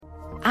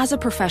As a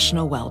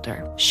professional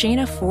welder,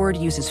 Shayna Ford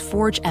uses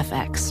Forge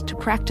FX to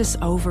practice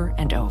over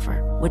and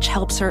over, which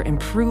helps her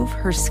improve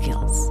her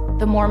skills.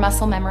 The more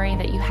muscle memory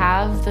that you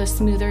have, the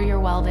smoother your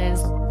weld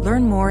is.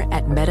 Learn more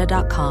at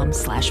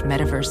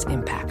meta.com/metaverse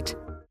impact.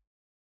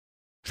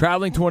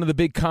 Traveling to one of the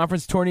big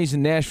conference tourneys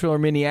in Nashville or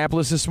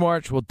Minneapolis this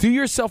March? Well, do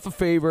yourself a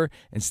favor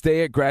and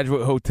stay at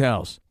Graduate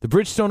Hotels. The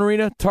Bridgestone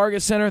Arena,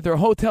 Target Center, their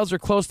hotels are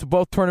close to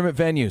both tournament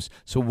venues,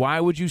 so why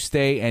would you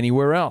stay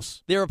anywhere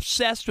else? They're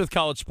obsessed with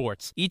college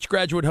sports. Each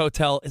Graduate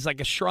Hotel is like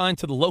a shrine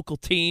to the local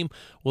team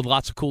with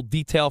lots of cool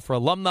detail for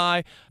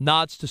alumni,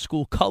 nods to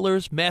school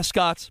colors,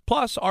 mascots.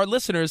 Plus, our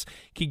listeners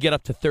can get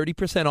up to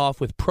 30% off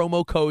with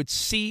promo code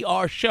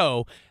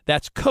CRSHOW.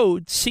 That's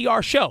code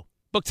CRSHOW.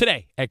 Book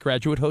today at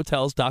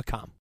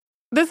graduatehotels.com.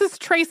 This is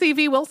Tracy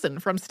V. Wilson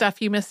from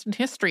Stuff You Missed in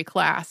History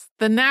class.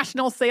 The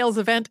national sales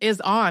event is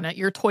on at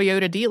your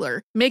Toyota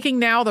dealer, making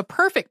now the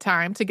perfect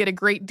time to get a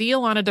great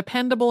deal on a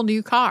dependable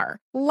new car.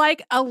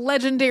 Like a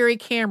legendary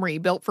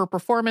Camry built for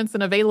performance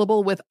and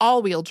available with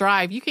all-wheel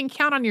drive, you can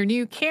count on your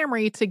new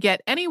Camry to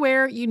get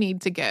anywhere you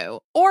need to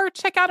go. Or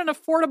check out an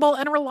affordable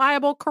and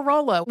reliable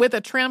Corolla with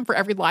a trim for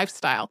every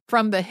lifestyle.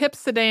 From the hip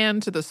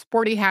sedan to the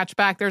sporty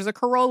hatchback, there's a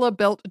Corolla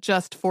built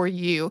just for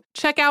you.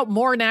 Check out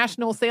more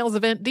national sales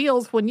event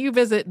deals when you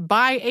visit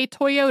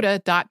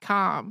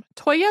buyatoyota.com.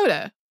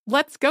 Toyota,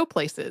 let's go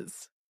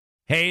places.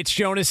 Hey, it's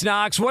Jonas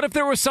Knox. What if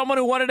there was someone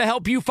who wanted to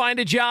help you find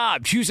a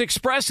job? Choose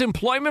Express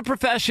Employment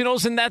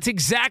Professionals, and that's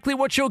exactly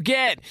what you'll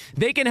get.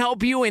 They can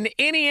help you in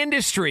any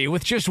industry.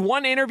 With just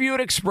one interview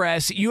at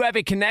Express, you have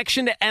a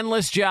connection to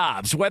endless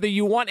jobs. Whether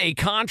you want a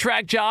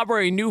contract job or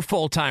a new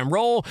full-time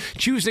role,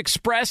 choose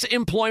Express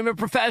Employment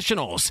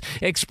Professionals.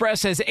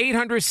 Express has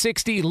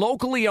 860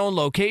 locally owned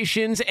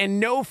locations and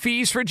no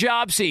fees for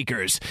job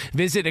seekers.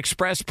 Visit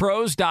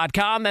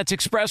expresspros.com. That's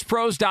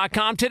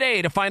expresspros.com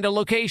today to find a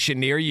location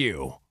near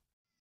you.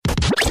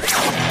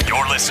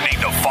 You're listening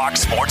to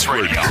Fox Sports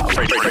Radio.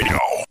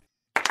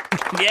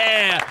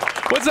 Yeah.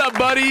 What's up,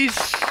 buddies?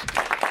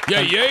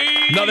 Yeah.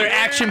 Another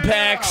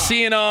action-packed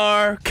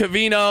CNR,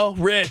 Covino,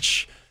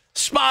 Rich,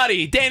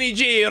 Spotty, Danny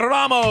G,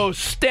 Ramos,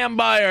 Stan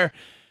Byer.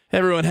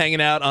 Everyone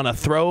hanging out on a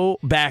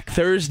Throwback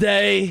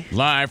Thursday.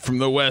 Live from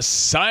the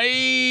West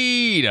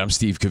Side, I'm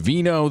Steve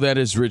Covino. That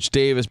is Rich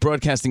Davis,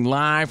 broadcasting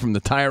live from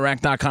the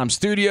TireRack.com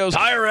studios.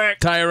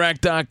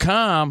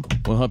 TireRack.com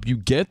will help you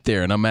get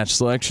there. An unmatched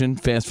selection,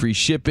 fast free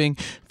shipping,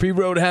 free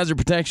road hazard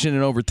protection,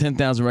 and over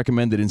 10,000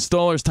 recommended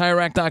installers.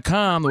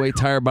 TireRack.com, the way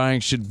tire buying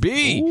should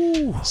be.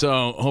 Ooh.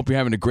 So, hope you're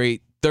having a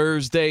great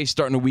Thursday,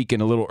 starting the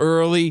weekend a little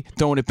early,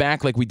 throwing it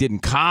back like we did in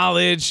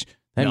college.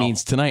 That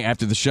means tonight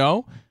after the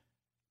show,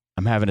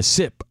 I'm having a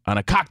sip on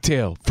a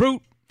cocktail.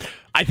 Fruit.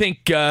 I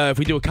think if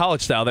we do a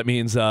college style, that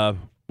means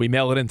we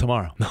mail it in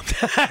tomorrow.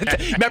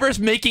 Remember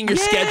making your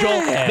schedule?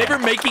 Never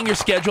making your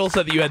schedule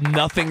so that you had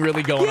nothing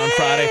really going on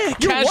Friday.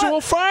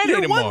 Casual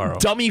Friday tomorrow. One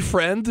dummy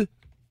friend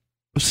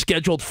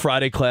scheduled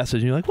Friday classes.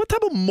 And you're like, what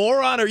type of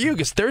moron are you?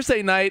 Because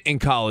Thursday night in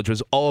college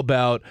was all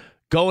about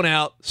going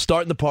out,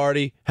 starting the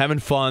party, having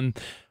fun.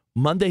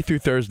 Monday through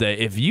Thursday,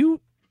 if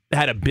you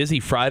had a busy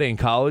Friday in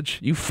college,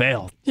 you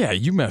failed. Yeah,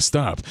 you messed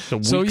up.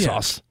 So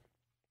sauce.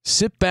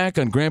 Sit back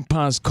on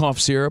Grandpa's cough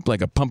syrup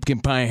like a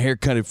pumpkin pie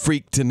haircutted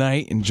freak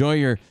tonight. Enjoy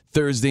your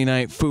Thursday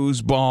night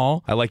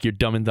foosball. I like your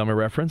Dumb and Dumber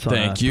reference on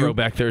Thank you.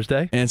 Throwback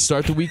Thursday. And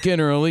start the weekend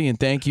early, and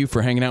thank you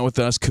for hanging out with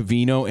us,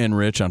 Covino and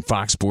Rich, on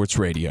Fox Sports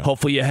Radio.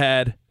 Hopefully you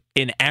had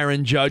an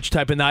Aaron Judge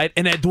type of night,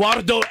 an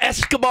Eduardo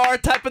Escobar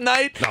type of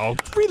night. No,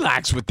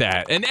 relax with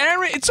that. And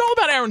Aaron, it's all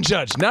about Aaron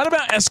Judge, not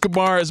about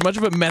Escobar, as much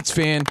of a Mets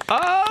fan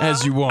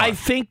as you are. I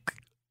think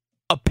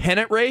a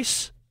pennant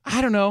race.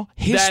 I don't know.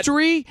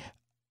 History...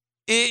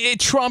 It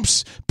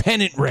trumps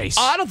pennant race.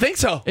 I don't think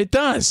so. It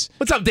does.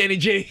 What's up, Danny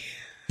G?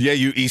 Yeah,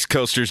 you East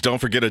Coasters, don't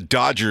forget a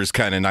Dodgers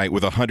kind of night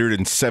with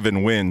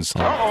 107 wins.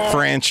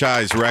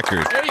 Franchise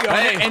record. There you go.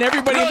 And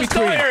everybody in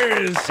between.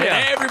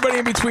 Yeah. Everybody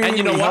in between. And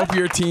you know what? Hope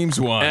your teams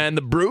won. And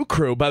the Brew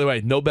Crew, by the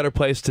way, no better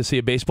place to see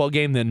a baseball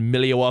game than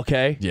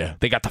Milwaukee. Yeah.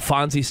 They got the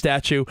Fonzie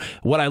statue.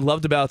 What I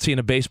loved about seeing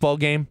a baseball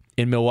game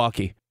in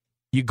Milwaukee,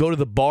 you go to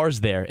the bars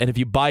there, and if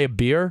you buy a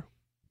beer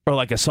or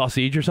like a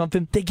sausage or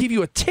something, they give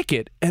you a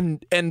ticket,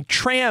 and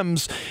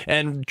trams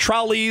and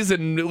trolleys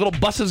and little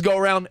buses go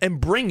around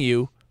and bring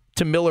you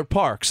to Miller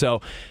Park.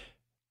 So,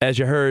 as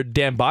you heard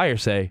Dan Byer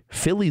say,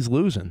 Philly's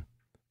losing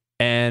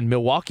and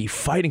Milwaukee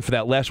fighting for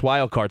that last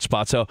wild card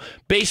spot. So,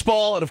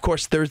 baseball and, of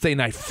course, Thursday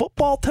night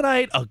football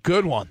tonight, a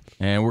good one.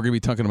 And we're going to be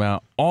talking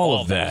about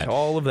all of that.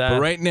 All of that. But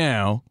right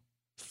now,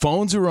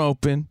 phones are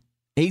open.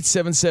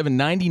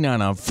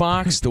 877-99 on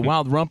Fox. The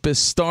Wild Rumpus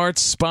starts.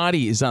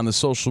 Spotty is on the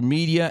social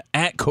media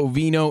at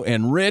Covino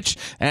and Rich,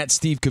 at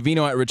Steve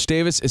Covino, at Rich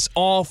Davis. It's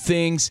all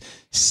things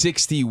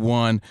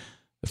 61.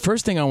 The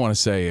first thing I want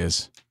to say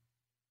is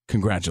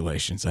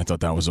congratulations. I thought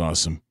that was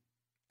awesome.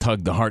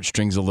 Tugged the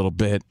heartstrings a little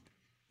bit.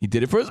 He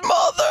did it for his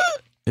mother.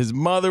 His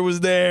mother was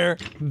there.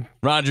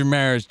 Roger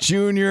Maris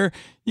Jr.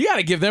 You got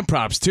to give them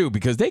props, too,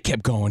 because they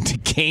kept going to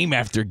game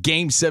after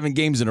game, 7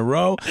 games in a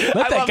row.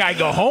 Let that guy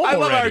go home I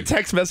love already. our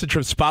text message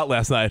from Spot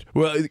last night.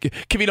 Well,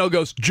 Cavino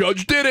goes,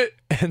 Judge did it.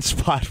 And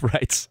Spot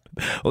writes,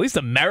 at least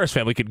the Maris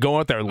family could go on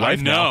with their life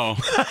now.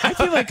 I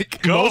feel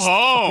like Go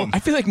home. I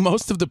feel like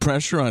most of the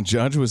pressure on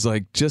Judge was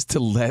like just to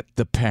let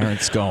the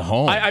parents go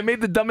home. I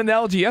made the dumb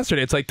analogy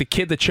yesterday. It's like the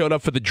kid that showed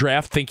up for the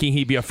draft thinking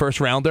he'd be a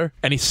first rounder,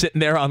 and he's sitting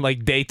there on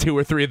like day 2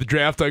 or 3 of the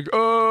draft, like,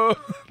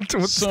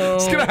 what's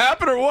going to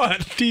happen or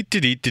what?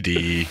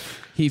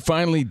 He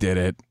finally did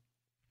it.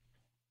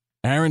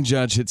 Aaron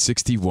Judge hit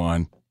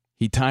 61.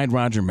 He tied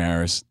Roger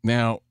Maris.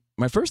 Now,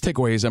 my first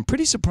takeaway is I'm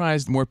pretty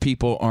surprised more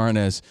people aren't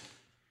as,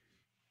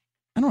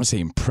 I don't want to say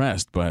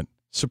impressed, but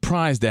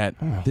surprised that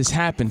this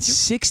happened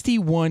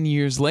 61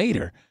 years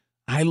later.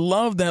 I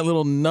love that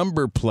little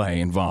number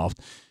play involved.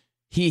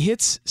 He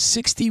hits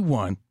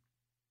 61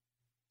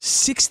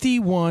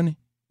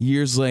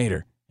 years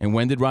later. And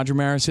when did Roger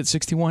Maris hit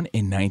 61?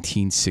 In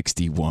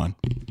 1961.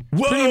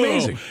 Whoa! Pretty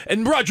amazing.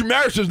 And Roger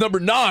Maris is number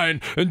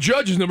 9, and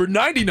Judge is number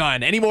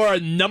 99. Any more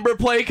number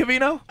play,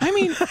 Cavino? I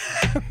mean,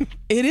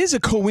 it is a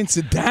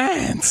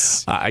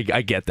coincidence.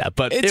 I get that,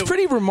 but It's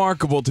pretty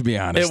remarkable, to be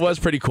honest. It was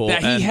pretty cool.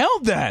 That And he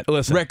held that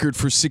record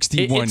for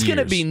 61 years. It's going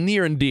to be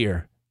near and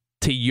dear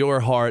to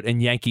your heart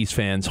and Yankees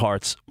fans'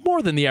 hearts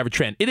more than the average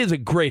fan. It is a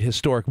great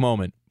historic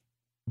moment,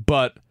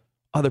 but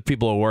other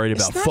people are worried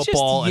about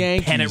football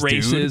and pennant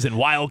races and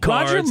wild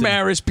cards. Roger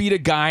Maris beat a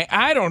guy,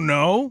 I don't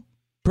know.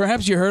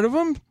 Perhaps you heard of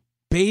him?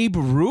 Babe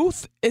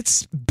Ruth?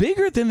 It's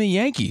bigger than the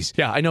Yankees.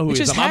 Yeah, I know who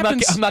he is. I'm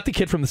not the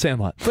kid from the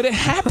Sandlot. But it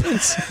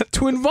happens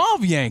to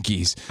involve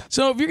Yankees.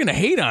 So if you're going to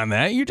hate on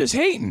that, you're just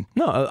hating.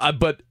 No,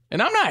 but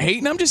and I'm not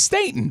hating. I'm just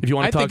stating. If you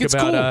want to talk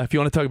about cool. if you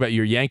want to talk about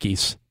your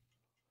Yankees,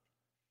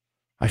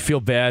 I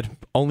feel bad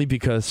only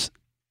because,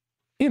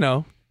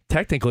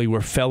 technically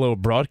we're fellow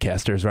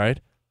broadcasters, right?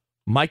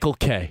 Michael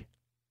Kay,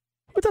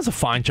 who does a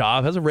fine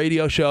job, has a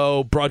radio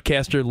show,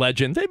 broadcaster,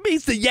 legend.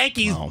 He's the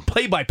Yankees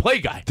play-by-play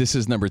guy. This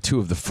is number 2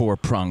 of the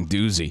 4-prong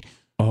doozy.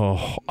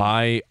 Oh,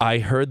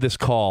 I heard this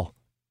call,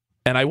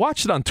 and I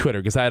watched it on Twitter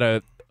because I had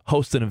to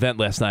host an event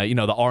last night.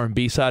 The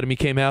R&B side of me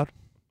came out.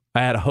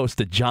 I had to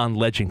host a John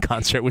Legend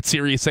concert with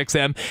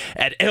SiriusXM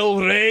at El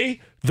Rey,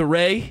 the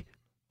Ray,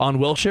 on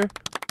Wilshire.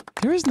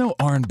 There is no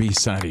R&B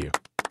side of you.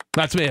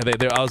 That's me.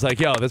 I was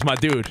like, yo, that's my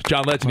dude,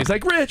 John Legend. He's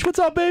like, Rich, what's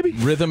up, baby?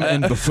 Rhythm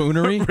and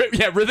buffoonery?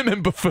 Yeah, rhythm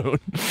and buffoon.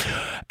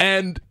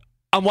 And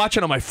I'm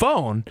watching on my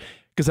phone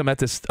because I'm at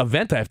this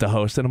event I have to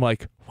host, and I'm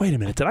like, wait a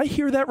minute, did I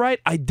hear that right?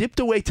 I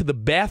dipped away to the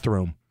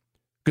bathroom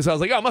because I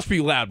was like, oh, it must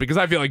be loud because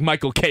I feel like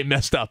Michael Kay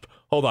messed up.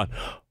 Hold on.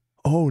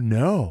 Oh,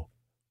 no.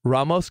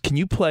 Ramos, can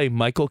you play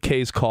Michael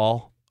Kay's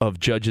call of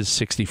Judge's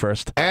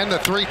 61st? And the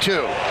 3-2.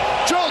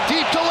 Drilled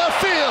deep to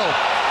left field.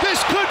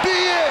 This could be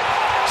it.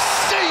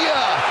 See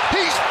ya.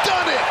 He's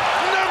done it.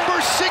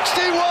 Number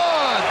 61.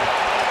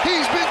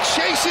 He's been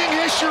chasing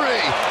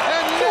history,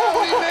 and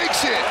now he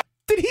makes it.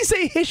 Did he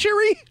say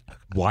history?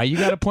 Why you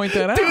got to point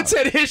that out? Dude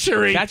said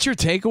history. That's your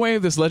takeaway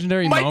of this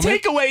legendary moment? My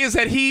takeaway is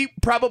that he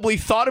probably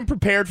thought and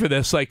prepared for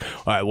this. Like,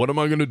 all right, what am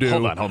I going to do?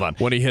 Hold on.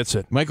 When he hits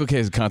it. Michael Kay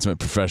is a consummate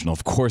professional.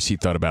 Of course he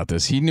thought about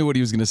this. He knew what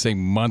he was going to say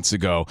months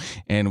ago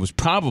and was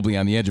probably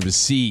on the edge of his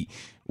seat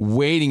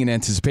waiting in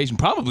anticipation,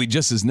 probably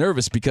just as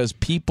nervous because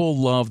people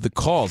love the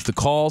calls. The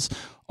calls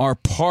are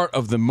part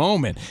of the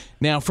moment.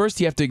 Now, first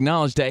you have to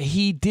acknowledge that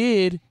he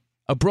did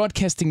a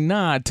broadcasting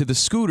nod to the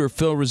Scooter,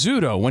 Phil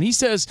Rizzuto. When he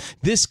says,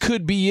 this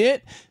could be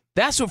it,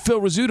 that's what Phil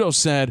Rizzuto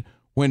said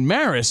when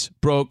Maris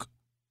broke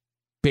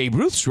Babe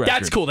Ruth's record.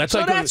 That's cool. That's so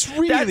like that's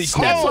really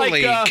cool. That's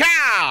Holy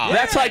cow!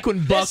 That's like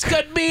when Buck. This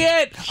could be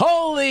it.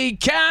 Holy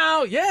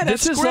cow! Yeah,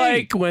 that's This is great.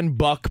 like when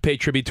Buck paid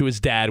tribute to his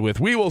dad with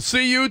 "We will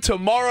see you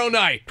tomorrow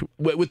night"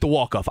 with the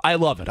walk off. I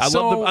love it. I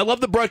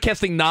love the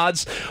broadcasting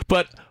nods,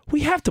 but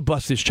we have to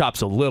bust his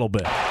chops a little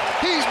bit.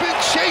 He's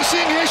been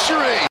chasing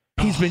history.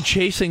 He's been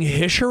chasing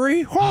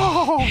history?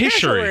 Oh,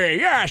 history.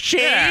 Yeah,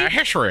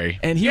 history.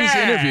 And he was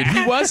interviewed.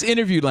 He was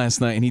interviewed last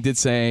night, and he did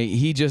say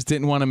he just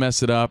didn't want to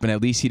mess it up, and at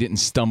least he didn't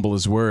stumble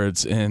his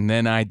words. And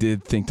then I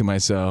did think to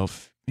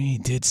myself, he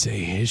did say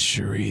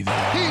history, though.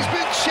 He's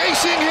been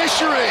chasing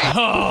history.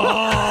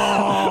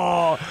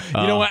 Oh.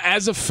 You know what?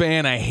 As a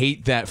fan, I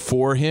hate that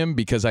for him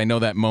because I know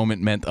that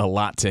moment meant a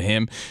lot to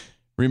him.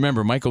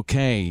 Remember, Michael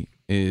Kay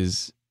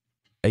is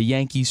a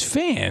Yankees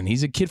fan.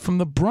 He's a kid from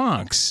the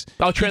Bronx.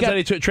 I'll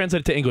translate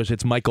it to English.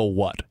 It's Michael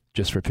what?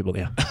 Just for people,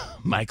 yeah.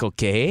 Michael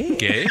Kay?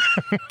 Gay?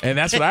 And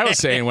that's what I was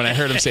saying when I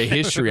heard him say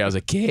history. I was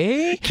like,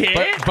 Kay?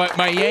 But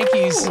my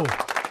Yankees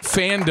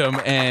fandom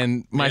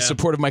and my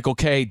support of Michael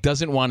Kay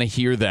doesn't want to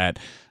hear that.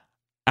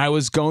 I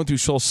was going through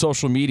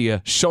social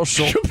media. Sure.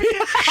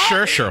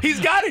 He's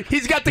got it.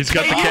 He's got the K.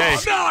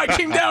 Oh, no, I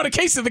came down a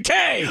case of the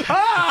K.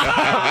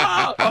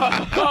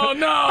 Oh,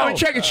 no. I'm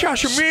checking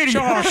social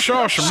media.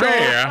 Social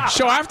media.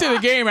 So after the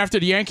game, after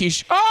the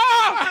Yankees,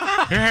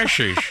 Yes,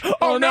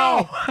 oh,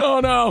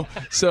 no.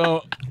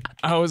 So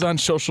I was on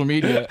social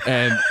media,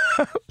 and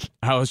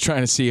I was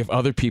trying to see if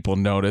other people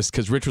noticed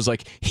because Rich was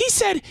like, he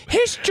said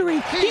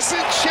history. He's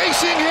been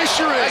chasing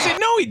history. I said,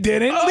 no, he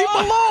didn't. Leave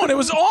him alone. It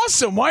was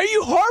awesome. Why are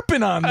you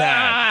harping on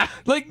that?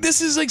 Like,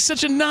 this is like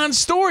such a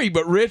non-story,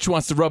 but Rich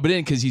wants to rub it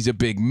in because he's a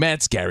big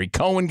Mets, Gary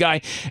Cohen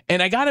guy,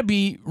 and I got to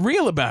be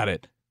real about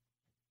it.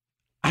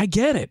 I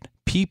get it.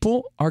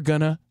 People are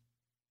going to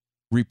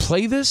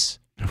replay this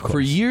for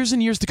years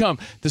and years to come.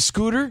 The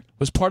scooter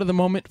was part of the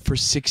moment for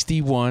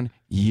 61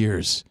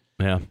 years.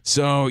 Yeah.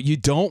 So you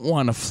don't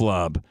want to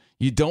flub.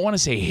 You don't want to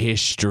say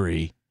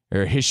history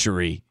or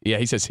history. Yeah,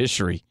 he says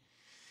history.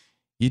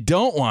 You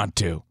don't want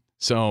to.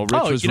 So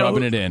Rich was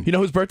rubbing it in. You know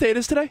whose birthday it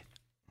is today?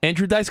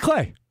 Andrew Dice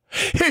Clay.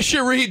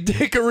 Hickory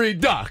dickory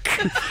dock.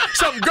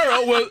 Some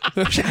girl will.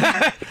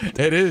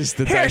 It is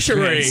the Dice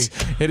Man's.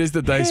 It is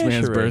the Dice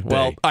Man's birthday.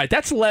 Well, all right,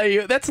 that's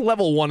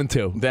level 1 and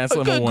 2. That's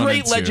level 1 and 2.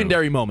 Great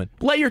legendary moment.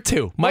 Layer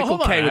 2. Michael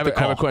K. with the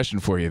call. I have a question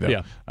for you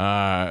though.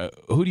 Yeah.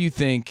 Who do you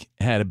think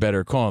had a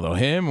better call though,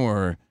 him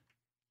or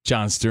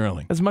John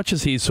Sterling? As much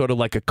as he's sort of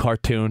like a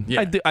cartoon,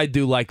 Yeah. I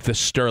do like the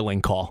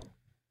Sterling call.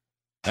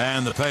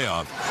 And the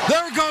payoff.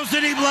 There goes the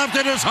deep left.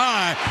 It is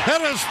high.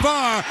 It is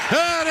far.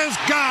 It is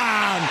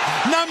gone.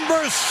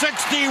 Number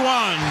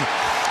 61.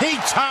 He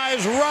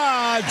ties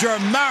Roger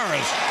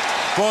Maris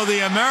for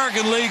the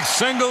American League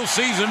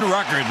single-season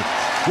record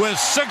with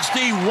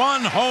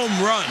 61 home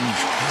runs.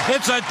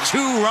 It's a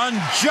 2-run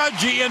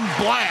Judgian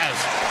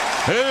blast.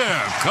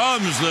 Here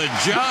comes the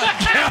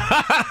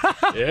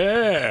judge.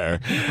 Yeah.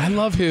 I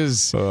love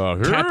his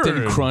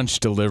Captain Crunch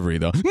delivery,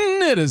 though.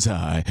 It is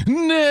high.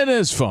 It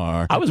is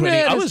far. I was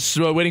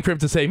waiting for him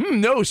to say,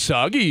 no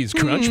soggies,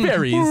 crunch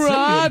berries.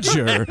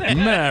 Roger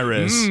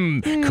Maris.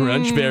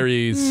 Crunch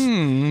berries.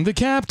 The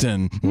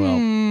captain. Well,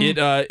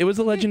 it was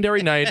a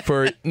legendary night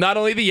for not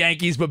only the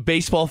Yankees, but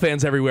baseball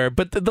fans everywhere.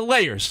 But the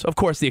layers, of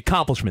course, the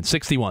accomplishment,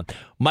 61.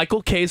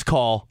 Michael K's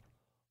call,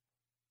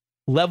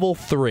 level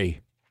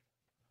 3.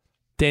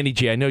 Danny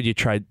G, I know you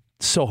tried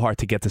so hard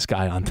to get this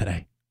guy on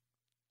today.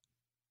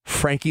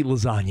 Frankie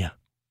Lasagna.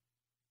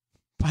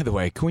 By the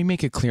way, can we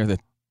make it clear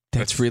that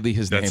that's really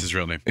his name? That's his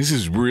real name. It's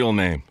his real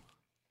name.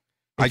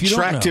 I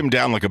tracked him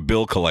down like a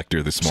bill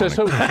collector this morning.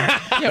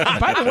 Yeah,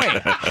 by the way,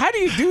 how do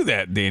you do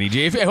that, Danny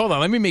J? Hold on,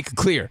 let me make it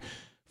clear.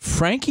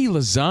 Frankie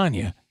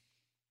Lasagna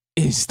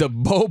is the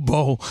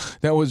Bobo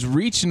that was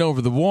reaching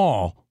over the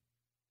wall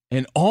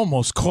and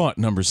almost caught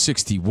number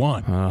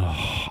 61.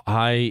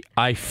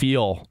 I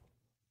feel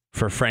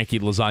for Frankie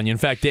Lasagna. In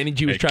fact, Danny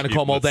G was trying to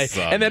call him all day.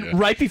 And then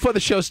right before the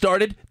show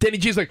started, Danny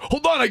G's like,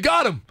 hold on, I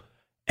got him.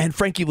 And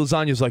Frankie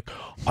Lasagna's like,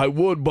 I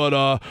would,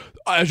 but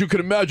as you can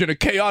imagine, a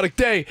chaotic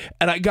day,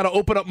 and I got to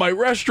open up my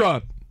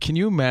restaurant. Can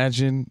you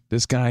imagine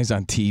this guy's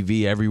on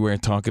TV everywhere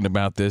talking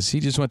about this? He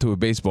just went to a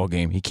baseball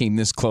game. He came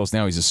this close.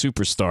 Now he's a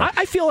superstar.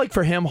 I feel like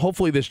for him,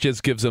 hopefully this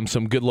just gives him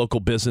some good local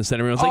business. And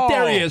everyone's like,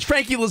 there he is,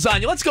 Frankie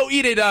Lasagna. Let's go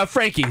eat at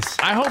Frankie's.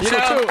 I hope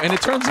so, too. And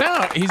it turns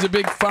out he's a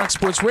big Fox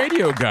Sports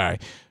Radio guy.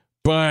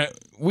 But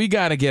we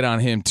got to get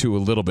on him, too, a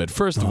little bit.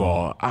 First of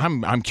all,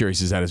 I'm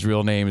curious, is that his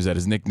real name? Is that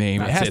his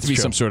nickname? It has to be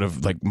some sort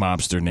of, like,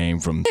 mobster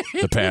name from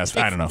the past.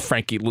 I don't know.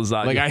 Frankie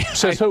Lasagna. Like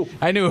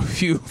I knew a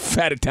few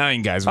fat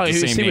Italian guys with the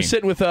same name. He was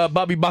sitting with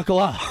Bobby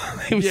Bacala.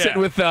 He was sitting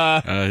with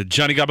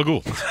Johnny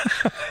Gabagool.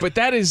 But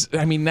that is,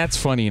 I mean, that's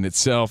funny in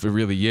itself. It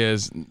really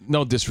is.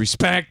 No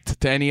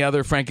disrespect to any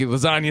other Frankie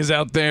Lasagnas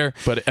out there.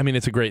 But, I mean,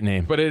 it's a great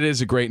name. But it is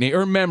a great name.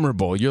 Or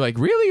memorable. You're like,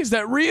 really? Is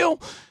that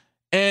real?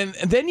 And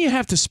then you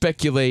have to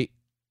speculate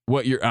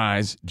what your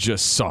eyes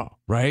just saw,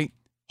 right?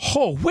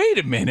 Oh, wait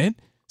a minute.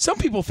 Some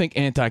people think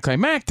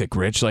anticlimactic,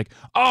 Rich. Like,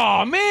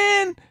 oh,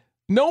 man,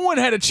 no one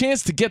had a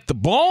chance to get the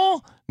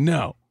ball?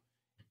 No.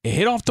 It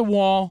hit off the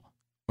wall,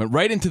 went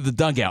right into the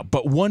dugout,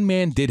 but one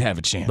man did have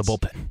a chance. The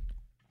bullpen.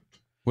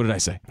 What did I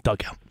say?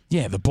 Dugout.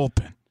 Yeah, the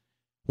bullpen.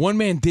 One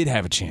man did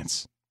have a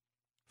chance.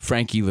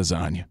 Frankie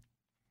Lasagna.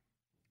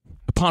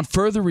 Upon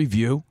further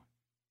review,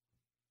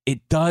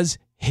 it does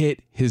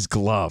hit his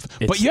glove.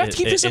 But you have to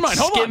keep this in mind.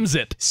 Hold on.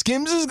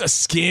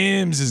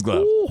 Skims his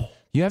glove. Ooh.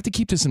 You have to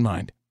keep this in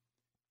mind.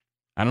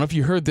 I don't know if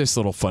you heard this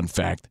little fun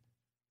fact,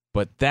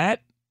 but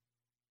that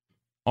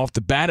off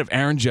the bat of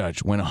Aaron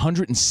Judge went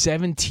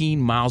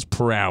 117 miles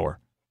per hour.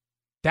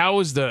 That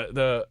was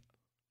the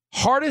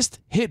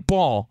hardest hit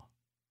ball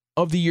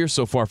of the year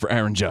so far for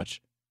Aaron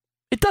Judge.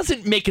 It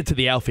doesn't make it to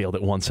the outfield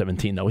at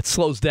 117, though. It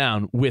slows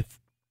down with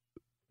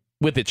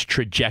its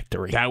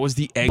trajectory. That was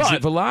the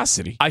exit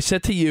velocity. I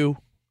said to you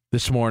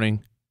this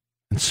morning,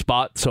 and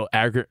Spot so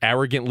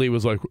arrogantly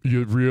was like,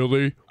 "You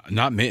really?"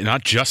 Not me,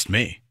 not just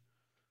me.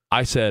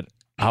 I said,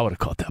 I would have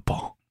caught that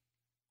ball.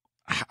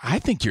 I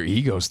think your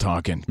ego's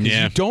talking.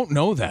 Yeah. You don't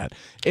know that.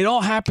 It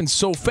all happens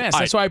so fast.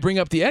 That's why I bring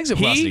up the exit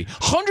velocity.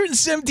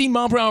 117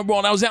 mile per hour ball,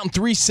 and I was out in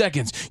 3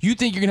 seconds. You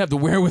think you're going to have the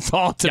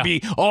wherewithal to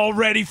be all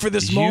ready for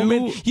this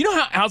moment? You know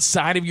how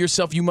outside of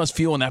yourself you must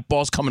feel when that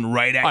ball's coming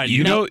right at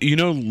you? You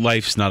know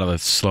life's not a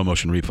slow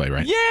motion replay,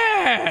 right?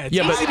 Yeah. It's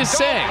easy to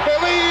say.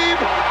 Believe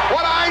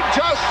what I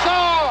just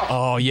saw.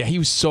 Oh, yeah. He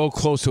was so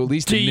close to at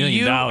least $1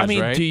 million, I mean,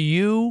 right? do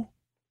you...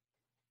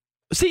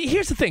 See,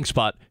 here's the thing,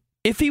 Spot.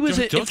 If he was,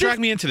 Don't drag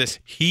me into this.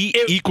 He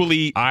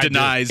equally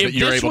denies that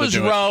you're able to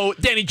do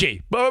it. Danny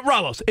G,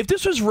 Ramos, if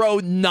this was row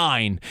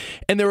 9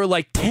 and there were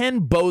like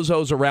 10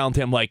 bozos around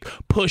him, like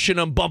pushing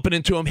him, bumping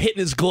into him, hitting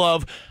his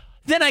glove,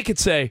 then I could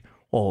say,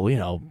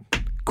 well,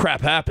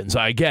 crap happens.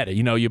 I get it.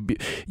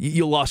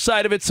 You lost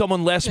sight of it.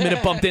 Someone last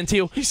minute bumped into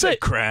you. He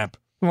said crap.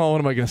 Well, what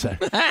am I going to say?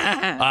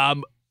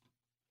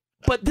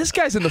 But this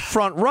guy's in the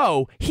front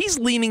row. He's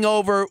leaning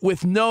over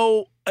with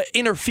no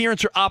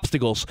interference or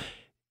obstacles.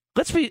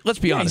 Let's be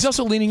honest. He's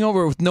also leaning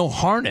over with no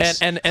harness.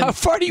 And how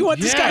far do you want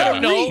this guy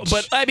to reach?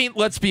 But I mean,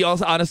 let's be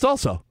honest.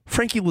 Also,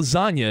 Frankie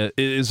Lasagna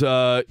is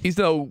he's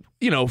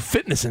no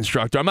fitness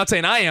instructor. I'm not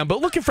saying I am,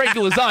 but look at Frankie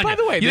Lasagna. By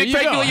the way, you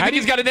think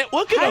he's got a net?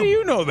 Look at him. How do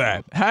you know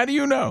that? How do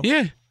you know?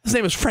 Yeah, his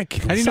name is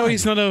Frankie Lasagna. How do you know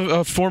he's not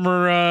a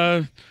former?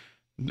 I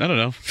don't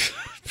know.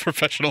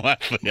 Professional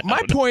athlete.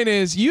 My point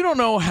is, you don't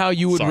know how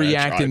you would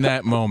react in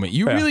that moment.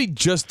 You really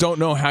just don't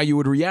know how you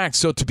would react.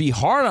 So to be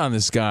hard on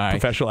this guy,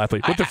 professional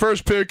athlete, with the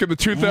first pick in the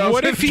 2000s,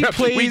 what if he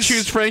plays? We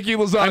choose Frankie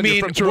Lasagna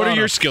from Toronto. What are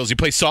your skills? You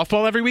play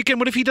softball every weekend.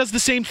 What if he does the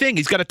same thing?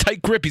 He's got a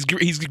tight grip. He's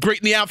great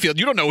in the outfield.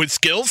 You don't know his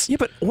skills. Yeah,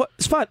 but what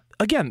Spot?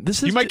 Again,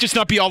 this is you might just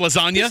not be all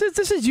lasagna.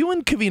 This is you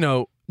and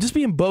Covino. Just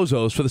being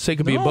bozos for the sake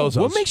of being bozos.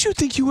 What makes you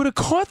think you would have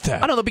caught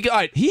that? I don't know.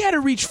 Because he had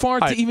to reach far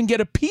to even get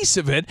a piece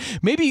of it.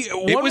 Maybe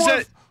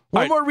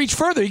one more reach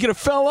further, he could have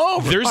fell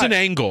over. There's an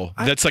angle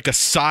that's like a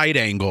side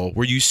angle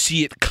where you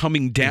see it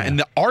coming down, and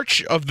the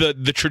arch of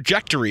the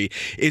trajectory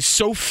is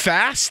so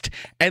fast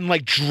and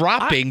like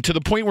dropping to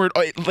the point where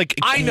it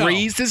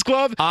grazed his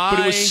glove, but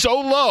it was so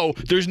low,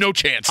 there's no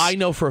chance. I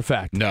know for a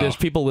fact. No. There's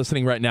people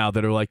listening right now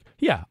that are like,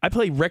 yeah, I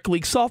play rec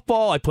league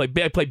softball, I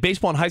play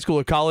baseball in high school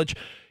or college.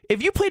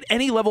 If you played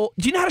any level,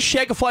 do you know how to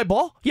shag a fly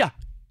ball? Yeah.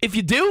 If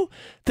you do,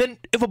 then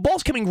if a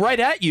ball's coming right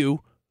at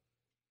you,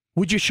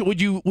 would you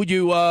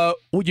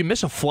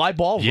miss a fly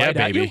ball right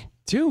at you?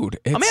 Dude,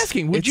 I'm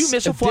asking, would you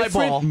miss a fly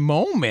ball?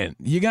 Moment.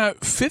 You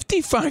got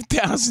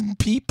 55,000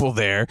 people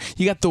there.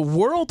 You got the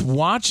world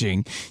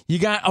watching. You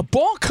got a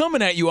ball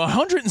coming at you,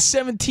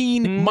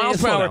 117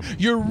 miles per hour.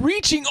 You're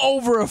reaching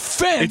over a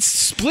fence. It's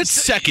split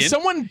second.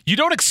 You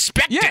don't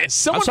expect it.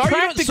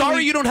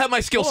 Sorry you don't have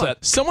my skill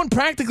set. Someone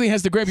practically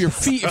has to grab your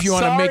feet if you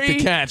want to make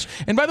the catch.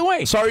 And by the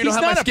way, sorry you don't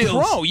have my skills. He's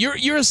not a pro.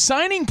 You're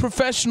assigning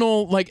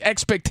professional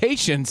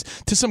expectations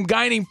to some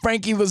guy named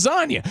Frankie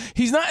Lasagna.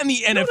 He's not in the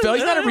NFL.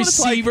 He's not a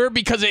receiver.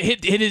 Because it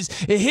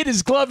hit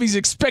his glove, he's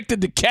expected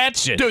to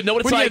catch it. Dude, know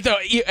what it's like?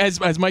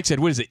 As Mike said,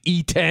 what is it?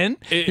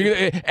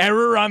 E10?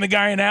 Error on the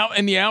guy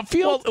in the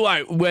outfield.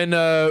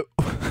 Well,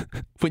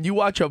 when you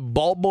watch a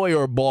ball boy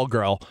or a ball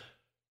girl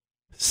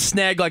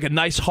snag like a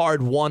nice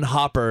hard one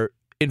hopper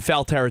in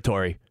foul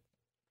territory,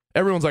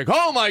 everyone's like,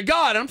 "Oh my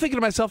god!" I'm thinking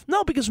to myself,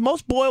 no, because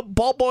most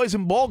ball boys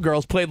and ball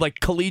girls played like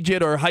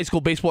collegiate or high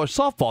school baseball or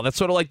softball. That's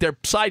sort of like their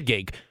side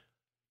gig.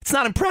 It's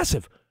not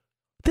impressive.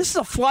 This is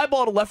a fly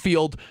ball to left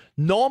field.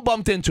 No one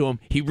bumped into him.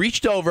 He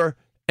reached over,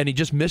 and he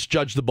just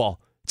misjudged the ball.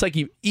 It's like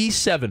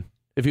E7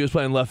 if he was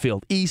playing left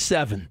field.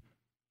 E7.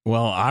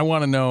 Well, I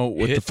want to know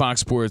what the Fox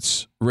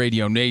Sports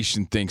Radio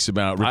Nation thinks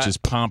about Rich's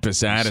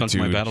pompous attitude.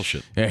 Sunk my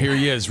battleship. Yeah, here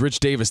he is, Rich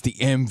Davis, the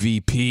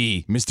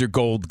MVP, Mr.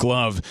 Gold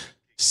Glove,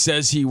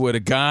 says he would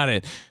have got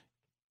it.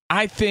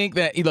 I think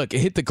that, look, it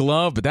hit the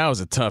glove, but that was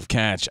a tough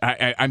catch.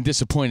 I'm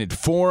disappointed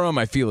for him.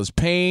 I feel his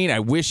pain. I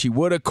wish he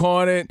would have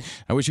caught it.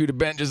 I wish he would have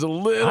bent just a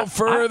little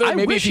further.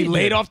 Maybe if he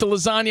laid off the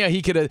lasagna,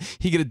 he could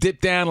have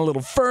dipped down a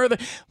little further.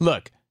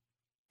 Look,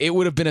 it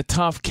would have been a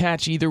tough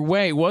catch either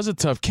way. It was a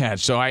tough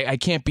catch, so I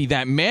can't be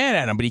that mad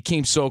at him, but he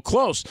came so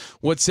close.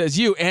 What says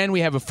you? And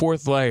we have a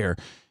fourth layer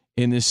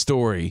in this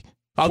story.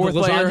 Fourth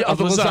layer of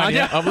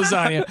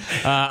lasagna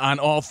on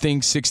All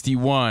Things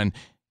 61.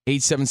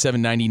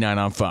 877-99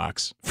 on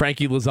Fox.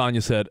 Frankie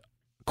Lasagna said,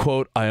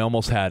 quote, "I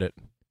almost had it."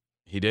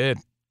 He did.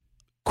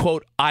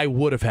 Quote, "I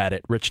would have had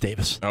it," Rich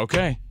Davis.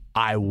 Okay.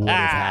 I would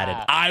have had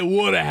it. I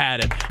would have had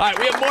it. All right,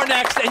 we have more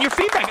next. And your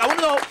feedback. I want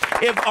to know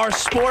if our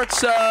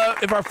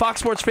Fox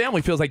Sports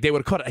family feels like they would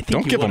have caught it. I think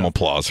Don't give them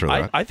applause for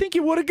that. I think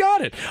you would have got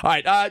it. All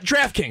right,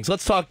 DraftKings.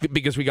 Let's talk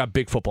because we got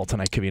big football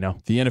tonight,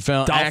 Covino. The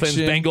NFL Dolphins,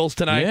 action. Bengals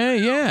tonight.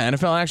 Yeah.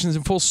 NFL action is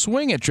in full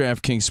swing at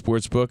DraftKings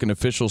Sportsbook, an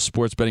official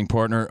sports betting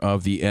partner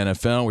of the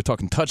NFL. We're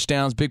talking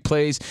touchdowns, big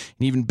plays,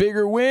 and even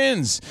bigger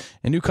wins.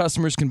 And new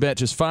customers can bet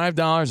just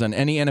 $5 on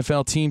any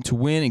NFL team to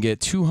win and get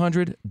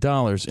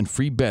 $200 in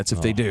free bets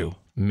if they do.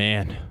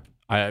 Man,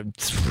 I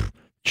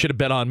should have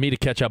bet on me to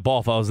catch that ball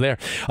if I was there.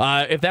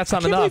 If that's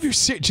not enough, believe you're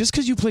serious. Just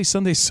because you play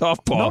Sunday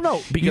softball,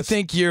 no, because you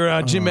think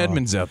you're Jim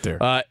Edmonds out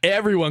there.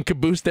 Everyone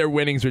could boost their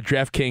winnings with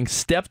DraftKings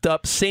stepped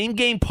up same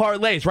game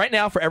parlays. Right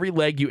now, for every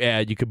leg you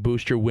add, you could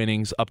boost your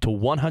winnings up to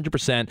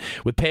 100%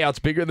 with payouts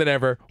bigger than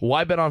ever.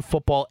 Why bet on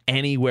football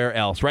anywhere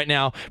else? Right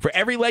now, for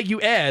every leg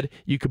you add,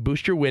 you could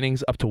boost your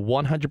winnings up to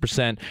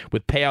 100%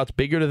 with payouts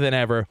bigger than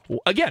ever.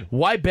 Again,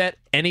 why bet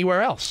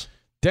anywhere else?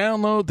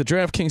 Download the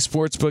DraftKings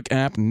Sportsbook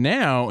app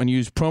now and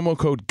use promo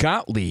code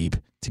Gottlieb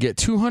to get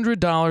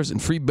 $200 in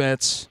free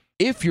bets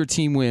if your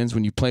team wins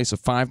when you place a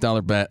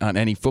 $5 bet on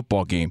any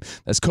football game.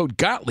 That's code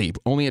Gottlieb,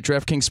 only at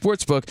DraftKings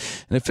Sportsbook,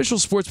 an official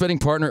sports betting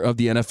partner of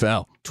the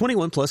NFL.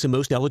 21 plus in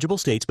most eligible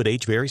states, but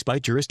age varies by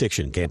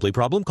jurisdiction. Gambling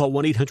problem? Call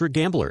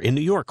 1-800-GAMBLER. In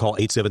New York, call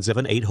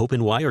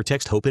 877-8-HOPE-NY or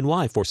text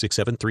HOPE-NY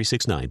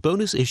 467-369.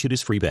 Bonus issued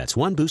as free bets.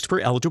 One boost per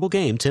eligible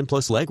game. 10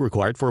 plus leg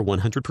required for a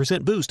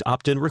 100% boost.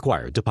 Opt-in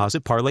required.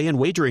 Deposit, parlay, and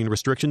wagering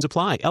restrictions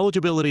apply.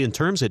 Eligibility and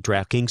terms at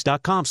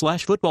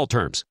DraftKings.com/football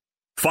terms.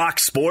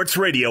 Fox Sports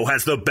Radio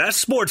has the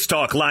best sports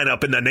talk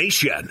lineup in the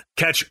nation.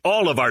 Catch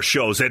all of our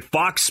shows at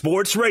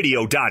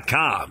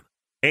foxsportsradio.com.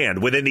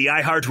 And within the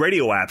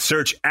iHeartRadio app,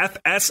 search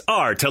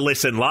FSR to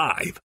listen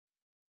live.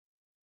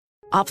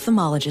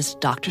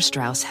 Ophthalmologist Dr.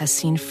 Strauss has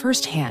seen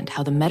firsthand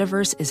how the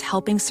metaverse is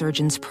helping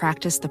surgeons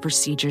practice the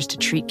procedures to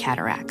treat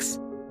cataracts.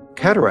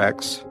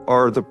 Cataracts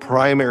are the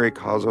primary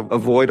cause of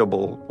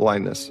avoidable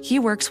blindness. He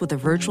works with a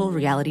virtual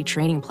reality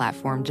training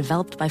platform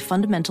developed by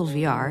Fundamental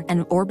VR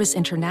and Orbis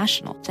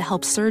International to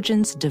help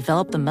surgeons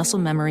develop the muscle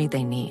memory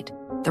they need.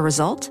 The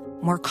result?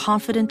 More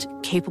confident,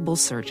 capable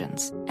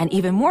surgeons. And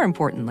even more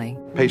importantly,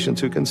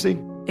 patients who can see.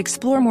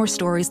 Explore more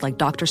stories like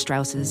Dr.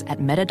 Strauss's at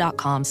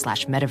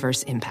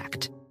meta.com/metaverse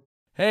impact.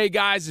 Hey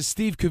guys, it's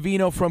Steve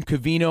Covino from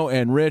Covino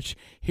and Rich,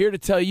 here to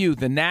tell you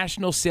the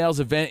national sales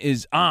event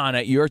is on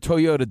at your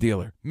Toyota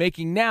dealer,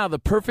 making now the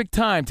perfect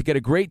time to get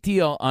a great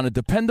deal on a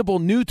dependable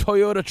new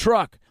Toyota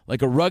truck,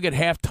 like a rugged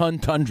half-ton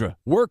Tundra.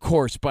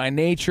 Workhorse by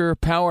nature,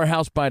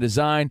 powerhouse by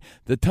design,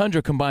 the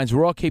Tundra combines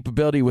raw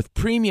capability with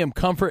premium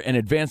comfort and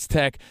advanced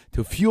tech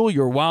to fuel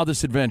your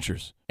wildest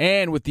adventures.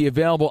 And with the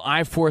available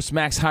iForce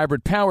Max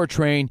hybrid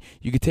powertrain,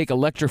 you can take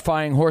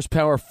electrifying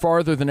horsepower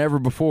farther than ever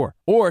before.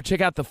 Or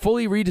check out the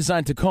fully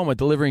redesigned Tacoma,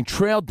 delivering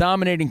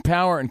trail-dominating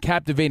power and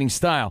captivating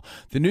style.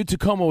 The new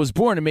Tacoma was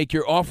born to make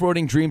your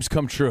off-roading dreams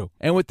come true.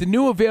 And with the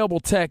new available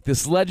tech,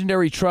 this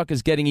legendary truck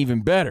is getting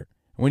even better.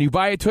 When you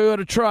buy a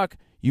Toyota truck,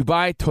 you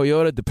buy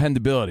Toyota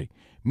dependability,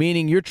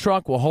 meaning your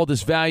truck will hold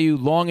its value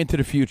long into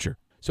the future.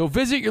 So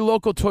visit your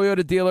local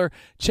Toyota dealer.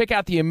 Check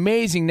out the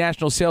amazing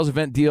national sales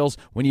event deals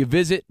when you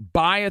visit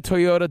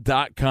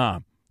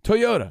buyatoyota.com.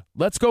 Toyota,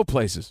 let's go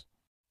places.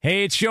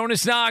 Hey, it's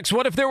Jonas Knox.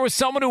 What if there was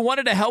someone who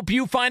wanted to help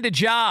you find a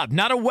job?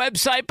 Not a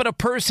website, but a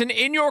person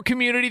in your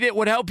community that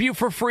would help you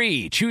for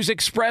free. Choose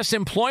Express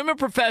Employment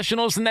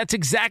Professionals, and that's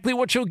exactly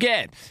what you'll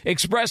get.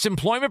 Express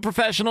Employment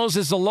Professionals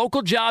is the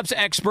local jobs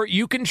expert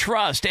you can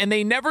trust, and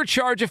they never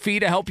charge a fee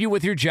to help you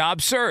with your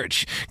job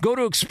search. Go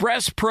to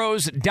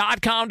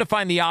expresspros.com to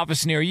find the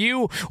office near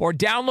you, or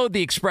download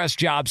the Express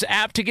Jobs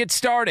app to get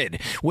started.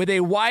 With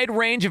a wide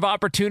range of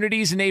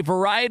opportunities in a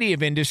variety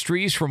of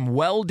industries, from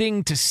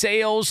welding to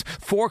sales,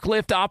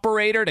 forklift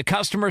operator to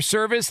customer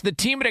service, the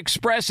team at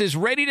Express is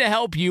ready to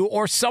help you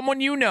or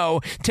someone you know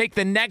take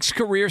the next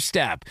career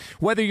step.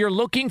 Whether you're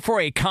looking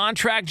for a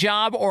contract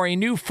job or a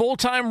new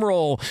full-time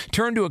role,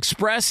 turn to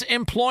Express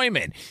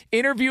Employment.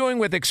 Interviewing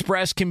with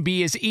Express can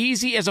be as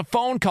easy as a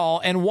phone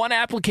call, and one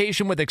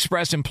application with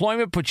Express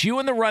Employment puts you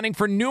in the running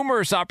for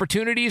numerous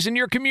opportunities in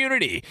your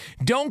community.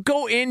 Don't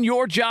go in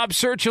your job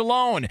search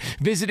alone.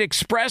 Visit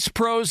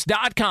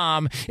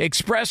expresspros.com,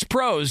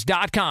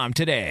 expresspros.com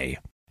today.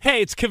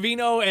 Hey, it's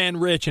Covino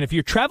and Rich, and if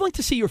you're traveling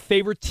to see your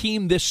favorite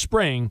team this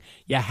spring,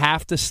 you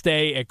have to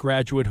stay at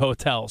Graduate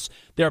Hotels.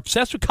 They're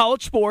obsessed with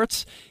college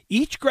sports.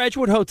 Each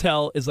Graduate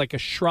Hotel is like a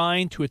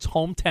shrine to its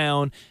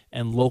hometown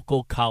and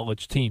local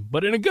college team,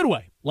 but in a good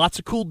way. Lots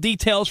of cool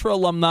details for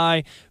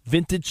alumni,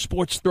 vintage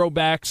sports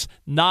throwbacks,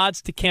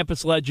 nods to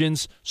campus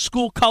legends,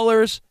 school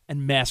colors,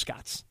 and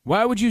mascots.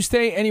 Why would you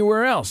stay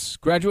anywhere else?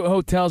 Graduate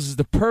Hotels is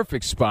the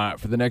perfect spot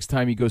for the next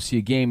time you go see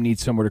a game and need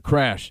somewhere to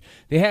crash.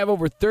 They have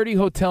over 30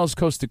 hotels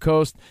coast to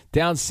coast,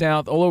 down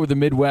south, all over the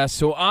Midwest,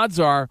 so odds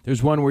are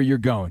there's one where you're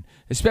going,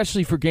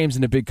 especially for games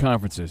in the big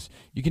conferences.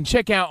 You can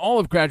check out all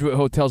of Graduate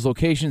Hotels'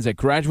 locations at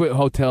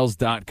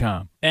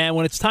graduatehotels.com. And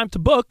when it's time to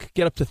book,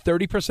 get up to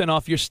 30%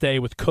 off your stay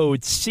with code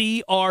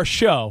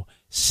CRSHOW.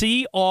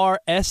 CRSHOW.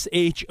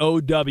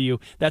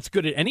 That's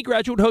good at any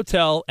Graduate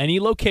Hotel, any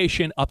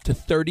location, up to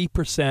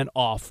 30%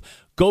 off.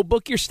 Go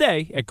book your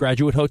stay at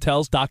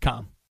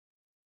graduatehotels.com.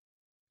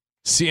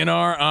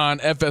 CNR on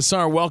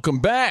FSR. Welcome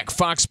back,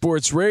 Fox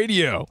Sports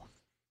Radio.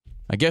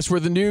 I guess we're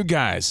the new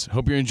guys.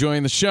 Hope you're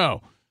enjoying the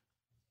show.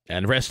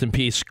 And rest in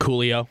peace,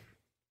 Coolio.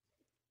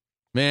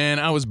 Man,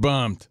 I was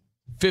bummed.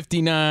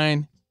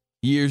 59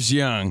 years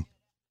young.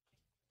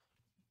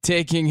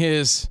 Taking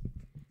his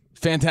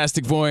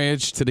fantastic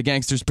voyage to the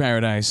gangster's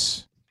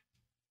paradise.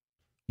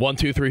 1,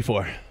 2, 3,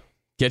 4.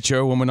 Get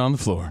your woman on the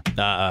floor.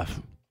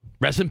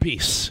 Rest in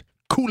peace,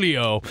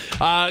 Coolio.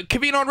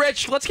 Covino and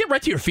Rich, let's get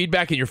right to your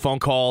feedback and your phone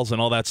calls and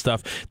all that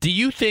stuff. Do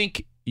you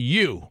think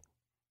you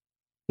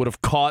would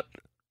have caught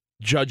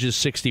Judge's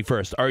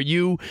 61st? Are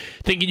you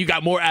thinking you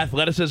got more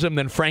athleticism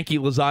than Frankie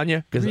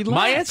Lasagna? Because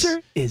my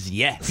answer is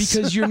yes.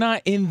 Because you're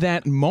not in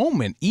that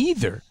moment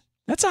either.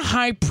 That's a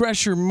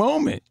high-pressure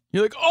moment.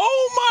 You're like,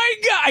 oh, my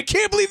God, I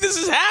can't believe this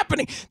is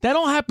happening. That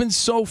all happens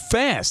so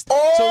fast.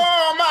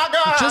 Oh, my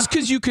God. Just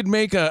because you could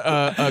make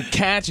a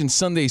catch in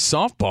Sunday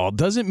softball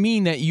doesn't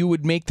mean that you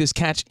would make this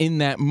catch in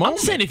that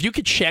moment. I'm saying if you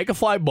could shag a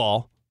fly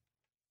ball.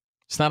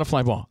 It's not a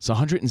fly ball. It's a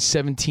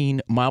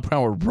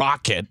 117-mile-per-hour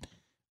rocket.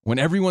 When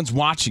everyone's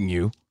watching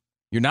you,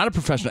 you're not a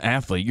professional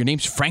athlete. Your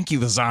name's Frankie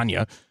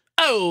Lasagna.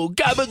 Oh,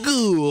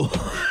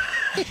 gabagoo.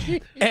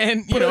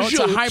 And, it's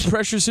a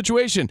high-pressure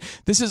situation.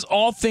 This is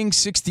All Things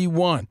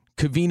 61.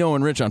 Covino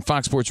and Rich on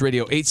Fox Sports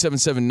Radio,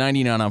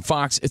 877-99 on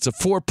Fox. It's a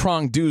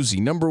four-pronged doozy.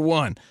 Number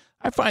one,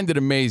 I find it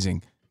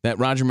amazing that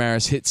Roger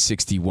Maris hit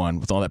 61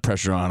 with all that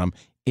pressure on him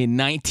in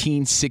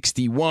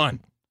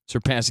 1961,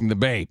 surpassing the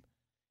Babe.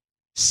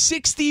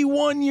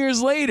 61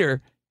 years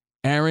later,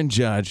 Aaron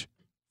Judge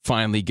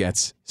finally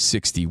gets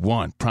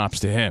 61. Props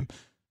to him.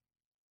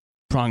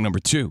 Prong number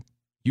two,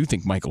 you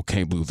think Michael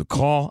Kay blew the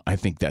call. I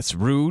think that's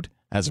rude.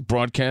 As a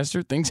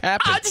broadcaster, things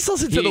happen. Just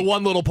listen to the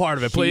one little part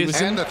of it, please.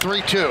 And the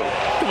 3-2.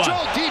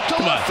 Joe deep to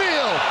Come left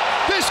field.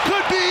 This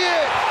could be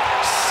it.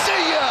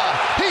 See ya.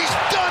 He's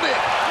done it.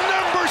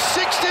 Number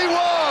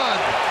 61.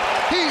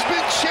 He's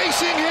been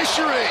chasing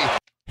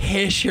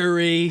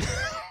history.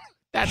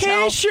 That's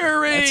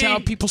how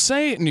people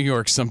say it in New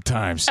York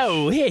sometimes.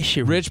 Oh,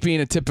 history. Rich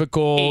being a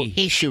typical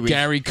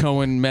Gary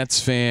Cohen Mets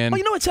fan. Oh,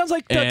 you know, it sounds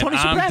like Tony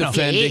Soprano.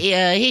 History.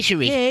 Yeah,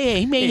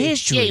 he made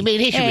history. Yeah, he made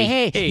history.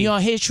 Hey,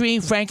 history.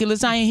 Frankie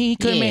Lasagna, he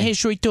could make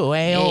history too.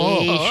 Hey,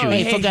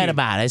 forget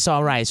about it. It's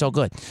all right. It's all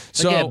good.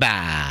 So,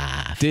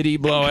 did he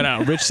blow it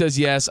out? Rich says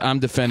yes. I'm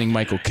defending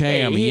Michael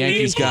Kay. I'm a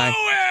Yankees guy.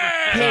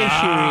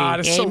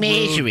 That's so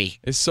rude.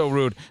 It's so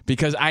rude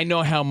because I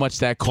know how much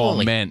that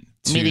call meant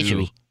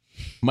to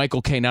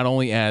Michael Kay, not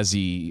only as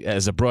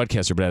a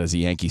broadcaster, but as a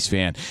Yankees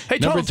fan. Hey,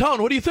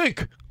 Tone, what do you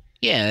think?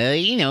 Yeah,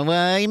 he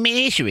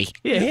made history.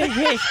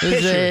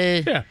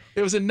 It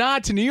was a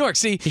nod to New York.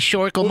 See,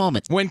 historical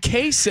moment. When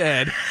Kay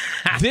said,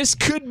 this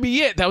could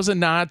be it, that was a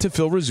nod to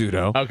Phil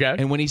Rizzuto. Okay.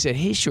 And when he said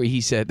history,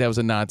 he said that was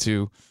a nod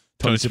to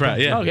Tony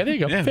Soprano. Yeah. Okay, there you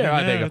go. Fair.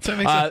 There you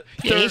go.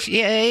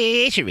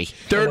 History.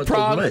 Third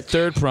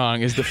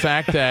prong is the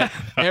fact that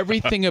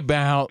everything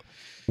about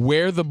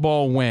where the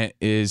ball went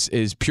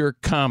is pure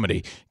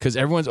comedy because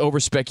everyone's over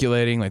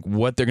speculating like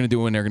what they're going to do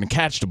when they're going to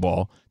catch the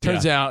ball.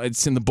 Turns out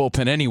it's in the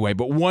bullpen anyway,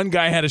 but one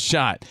guy had a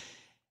shot.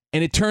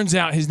 And it turns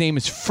out his name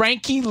is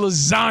Frankie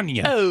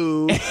Lasagna.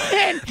 Oh.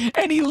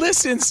 and he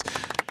listens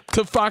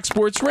to Fox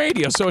Sports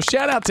Radio. So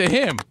shout out to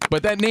him.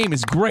 But that name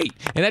is great.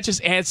 And that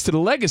just adds to the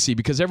legacy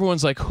because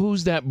everyone's like,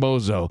 who's that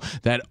bozo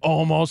that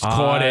almost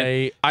caught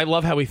it? I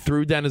love how he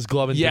threw down his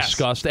glove in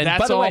disgust. And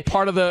that's by the all way,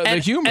 part of the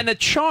humor. And the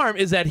charm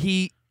is that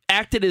he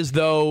acted as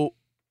though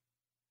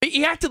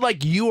he acted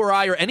like you or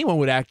I or anyone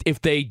would act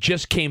if they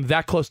just came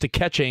that close to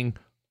catching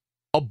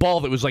a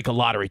ball that was like a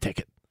lottery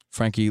ticket.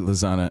 Frankie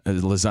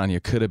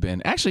Lasagna could have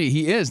been. Actually,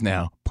 he is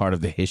now part of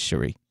the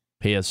history.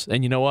 He is.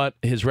 And you know what?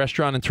 His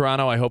restaurant in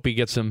Toronto, I hope he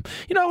gets some,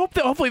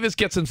 hopefully this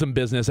gets him some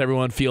business.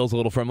 Everyone feels a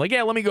little from like,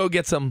 yeah, let me go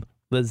get some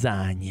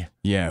lasagna.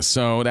 Yeah,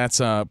 so that's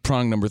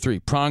prong number 3.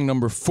 Prong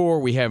number 4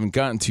 we haven't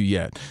gotten to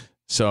yet.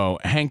 So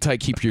hang tight,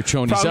 keep your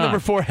chonies on. Prong number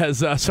 4 has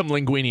some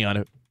linguine on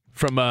it.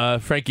 From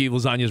Frankie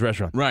Lasagna's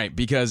restaurant. Right,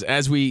 because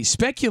as we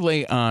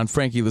speculate on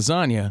Frankie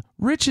Lasagna,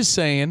 Rich is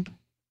saying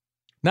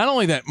not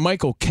only that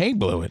Michael Kay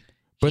blew it,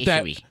 but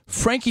that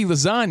Frankie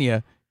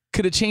Lasagna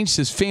could have changed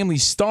his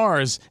family's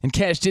stars and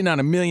cashed in on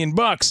 $1 million.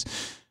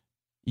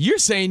 You're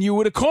saying you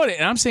would have caught it,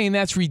 and I'm saying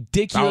that's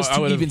ridiculous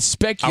to even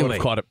speculate. I would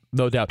have caught it,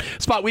 no doubt.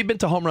 Spot, we've been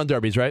to home run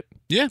derbies, right?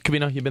 Yeah.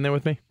 Covino, you've been there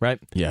with me, right?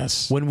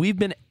 Yes. When we've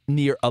been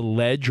near a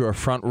ledge or a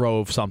front row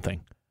of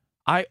something,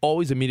 I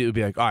always immediately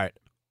be like, all right,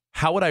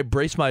 how would I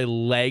brace my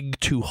leg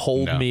to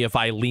hold me if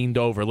I leaned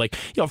over? Like,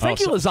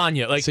 Frankie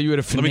Lasagna. Like, so you would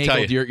have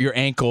finagled your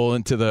ankle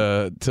into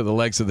the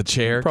legs of the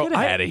chair. Bro, Get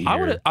out of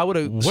here. I would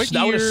have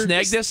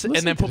snagged this and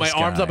then put my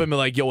arms up and be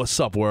like, "Yo, what's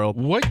up, world?"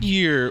 What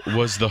year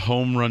was the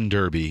home run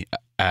derby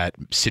at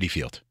Citi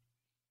Field?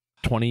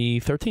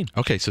 2013.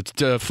 Okay, so it's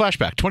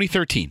flashback.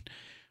 2013.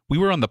 We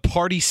were on the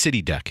Party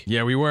City deck.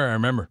 Yeah, we were. I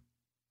remember.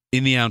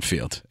 In the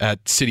outfield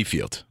at Citi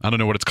Field. I don't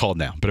know what it's called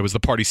now, but it was the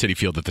Party City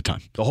Field at the time.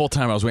 The whole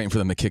time I was waiting for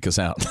them to kick us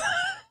out.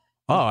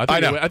 I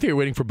think you were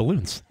waiting for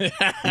balloons.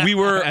 We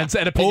were over at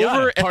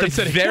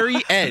the very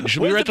edge.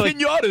 We were at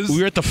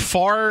the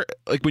far,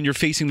 like when you're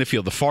facing the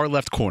field, the far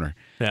left corner.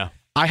 Yeah.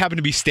 I happened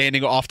to be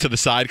standing off to the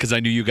side because I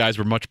knew you guys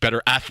were much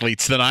better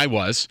athletes than I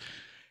was.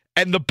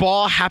 And the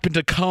ball happened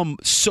to come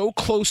so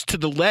close to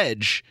the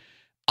ledge,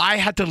 I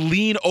had to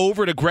lean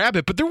over to grab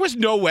it. But there was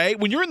no way.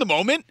 When you're in the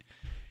moment,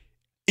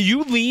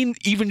 you lean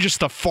even just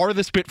the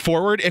farthest bit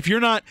forward. If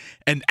you're not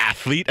an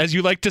athlete, as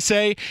you like to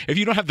say, if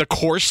you don't have the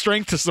core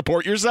strength to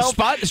support yourself,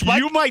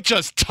 you might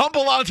just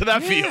tumble onto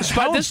that field.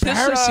 How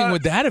embarrassing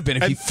would that have been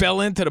if he fell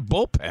into the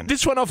bullpen?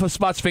 This went off of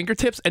Spot's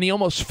fingertips, and he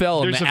almost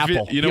fell in the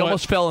apple. He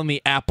almost fell in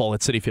the apple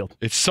at Citi Field.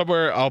 It's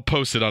somewhere. I'll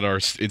post it on our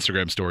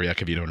Instagram story at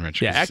Covino and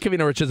Rich. Yeah, at Covino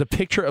and Rich is a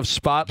picture of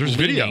Spot. There's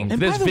video. And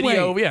there's by the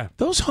video. Way,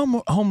 those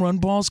home run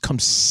balls come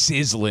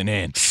sizzling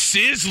in.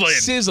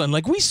 Sizzling.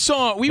 Like we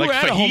Like were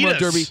at a home run fajitas.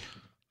 derby.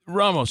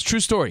 Ramos, true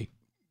story.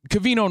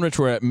 Covino and Rich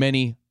were at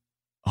many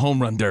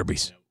home run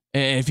derbies.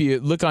 And if you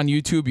look on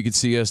YouTube, you can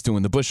see us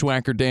doing the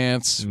bushwhacker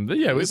dance.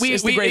 Yeah, it's the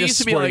it greatest used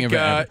to be sporting like,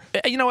 event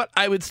ever. you know what?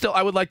 I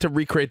would like to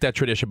recreate that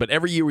tradition, but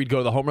every year we'd go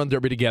to the home run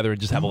derby together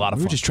and just have a lot of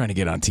We fun. were just trying to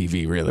get on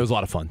TV, really. It was a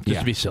lot of fun, just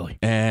to be silly.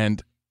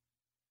 And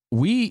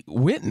we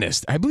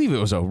witnessed, I believe it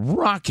was a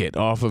rocket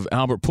off of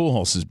Albert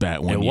Pujols'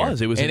 bat one year.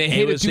 It was, and it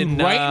hit a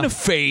dude right in the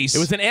face. It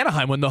was in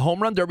Anaheim when the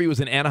home run derby was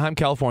in Anaheim,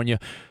 California.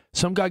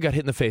 Some guy got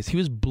hit in the face. He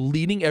was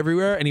bleeding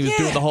everywhere, and he was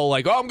doing the whole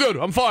like, "Oh, I'm good,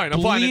 I'm fine,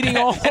 I'm fine." Bleeding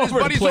all and his over the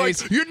buddy's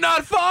place. like, "You're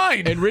not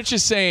fine." And Rich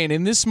is saying,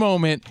 in this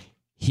moment,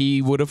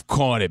 he would have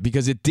caught it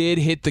because it did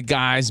hit the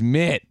guy's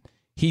mitt.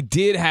 He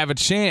did have a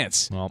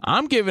chance.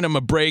 I'm giving him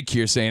a break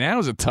here, saying that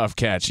was a tough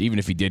catch, even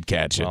if he did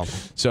catch it.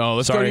 So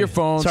let's go to your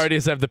phones. Sorry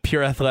to have the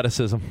pure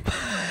athleticism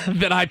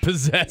that I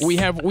possess. We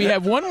have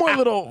one more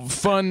little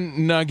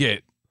fun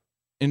nugget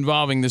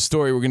involving this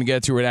story we're going to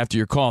get to right after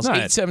your calls.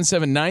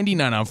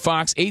 877-99 on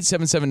Fox,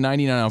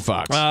 877-99 on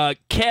Fox.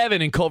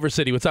 Kevin in Culver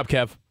City. What's up,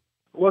 Kev?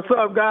 What's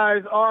up,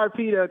 guys?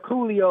 RP to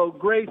Coolio.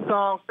 Great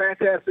song,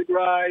 fantastic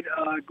ride,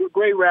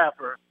 great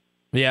rapper.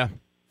 Yeah.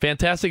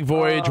 Fantastic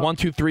Voyage, 1,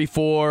 2, 3,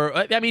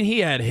 4. I mean, he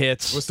had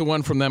hits. What's the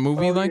one from that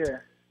movie you liked?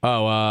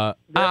 Yeah.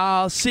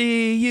 I'll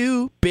see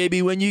you,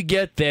 baby, when you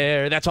get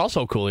there. That's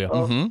also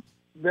Coolio.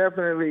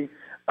 Definitely.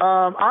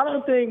 I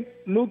don't think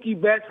Mookie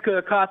Betts could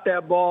have caught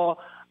that ball.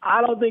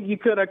 I don't think he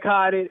could have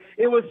caught it.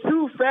 It was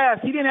too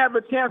fast. He didn't have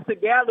a chance to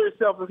gather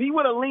himself. If he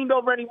would have leaned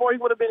over anymore, he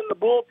would have been in the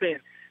bullpen.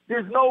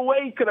 There's no way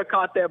he could have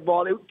caught that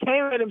ball. It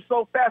came at him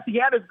so fast. He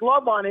had his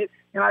glove on it,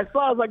 and I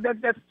saw it was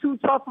like that's too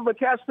tough of a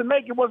catch to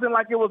make. It wasn't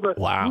like it was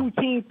a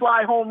routine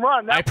fly home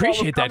run. That I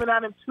appreciate ball was coming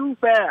at him too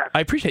fast.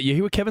 I appreciate you.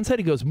 Hear what Kevin said?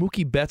 He goes,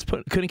 Mookie Betts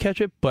couldn't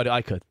catch it, but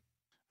I could.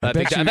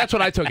 That's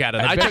what I took out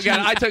of it.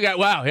 I took out,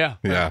 wow,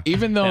 yeah.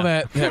 Even though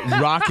that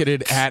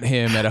rocketed at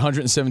him at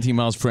 117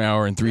 miles per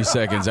hour in 3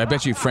 seconds, I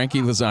bet you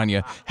Frankie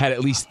Lasagna had at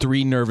least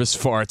 3 nervous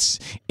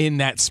farts in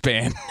that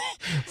span.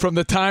 From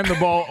the time the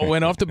ball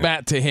went off the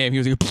bat to him, he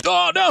was like,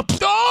 oh, no,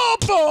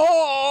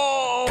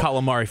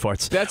 calamari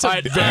farts. That's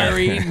a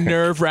very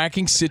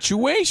nerve-wracking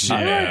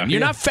situation. You're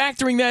not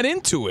factoring that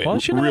into it.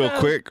 Real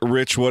quick,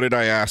 Rich, what did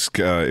I ask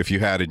if you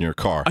had in your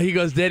car? He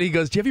goes, Daddy, do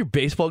you have your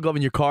baseball glove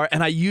in your car?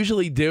 And I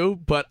usually do,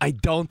 but I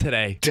don't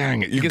today.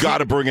 Dang it. You got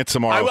to bring it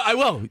tomorrow. I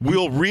will.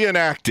 We'll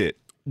reenact it.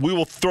 We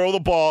will throw the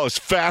ball as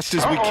fast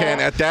as we can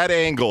at that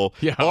angle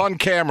on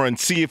camera and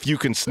see if you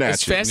can snatch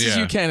as fast as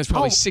you can. It's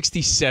probably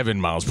 67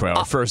 miles per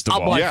hour, first of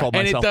all. blindfold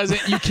And myself. it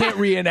doesn't, you can't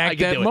reenact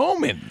that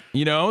moment.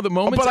 You know, the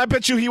moment. But I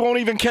bet you he won't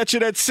even catch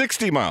it at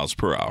 60 miles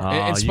per hour.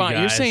 And Spot,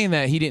 you're saying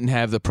that he didn't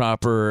have the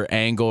proper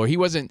angle, or he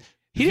didn't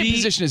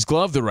position his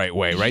glove the right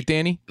way, right,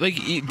 Danny? Like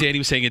Danny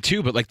was saying it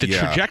too, but like the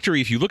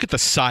trajectory, if you look at the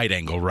side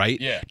angle,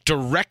 right? Yeah.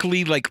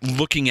 Directly like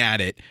looking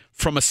at it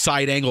from a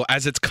side angle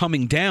as it's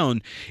coming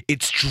down,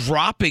 it's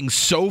dropping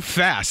so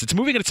fast. It's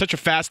moving at such a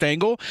fast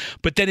angle,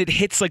 but then it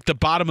hits like the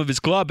bottom of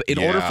his glove. In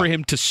order for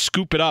him to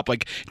scoop it up,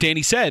 like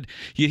Danny said,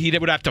 he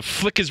would have to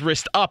flick his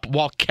wrist up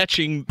while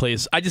catching.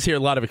 Please, I just hear a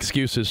lot of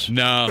excuses.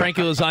 No.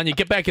 Frankie Lasagna,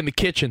 get back in the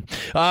kitchen.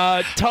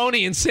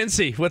 Tony in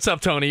Cincy. What's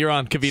up, Tony? You're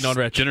on Covino and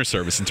Rich. Dinner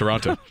service in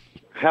Toronto.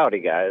 Howdy,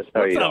 guys.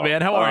 How What's are you up,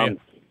 man? How are you?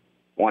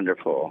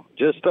 Wonderful.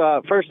 Just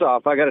first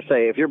off, I got to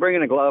say, if you're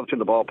bringing a glove to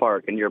the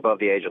ballpark and you're above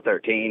the age of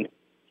 13,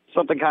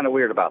 something kind of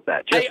weird about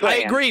that.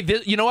 I agree.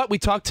 You know what? We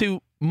talked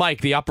to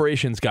Mike, the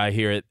operations guy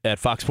here at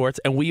Fox Sports,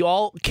 and we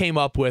all came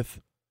up with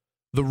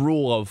the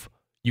rule of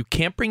you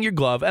can't bring your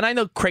glove. And I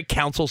know Craig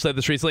Counsell said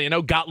this recently. I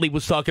know Gottlieb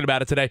was talking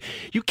about it today.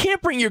 You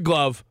can't bring your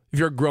glove if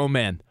you're a grown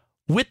man,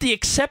 with the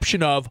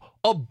exception of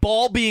a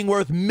ball being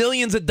worth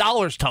millions of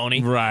dollars,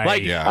 Tony. Right.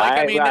 Like, yeah.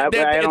 I mean,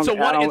 it's a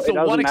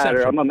one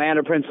exception. I'm a man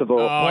of principle.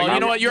 Well, you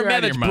know what? You're a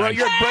man that's broke.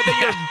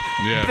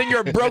 Then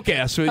you're a broke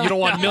ass. So you don't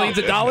want millions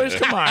of dollars?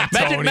 Come on,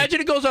 imagine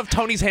it goes off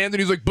Tony's hand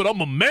and he's like, but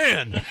I'm a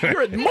man.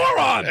 You're a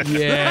moron.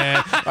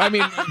 Yeah. I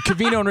mean,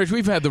 Covino and Rich,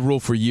 we've had the rule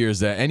for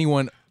years that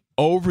anyone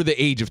over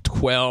the age of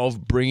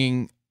 12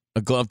 bringing a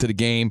glove to the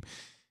game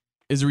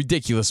is a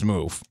ridiculous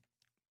move.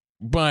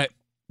 But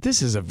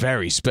this is a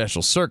very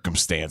special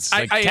circumstance.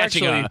 Like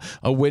catching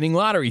a winning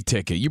lottery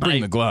ticket. You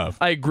bring the glove.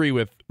 I agree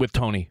with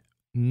Tony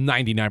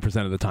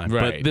 99% of the time.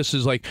 Right. But this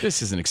is like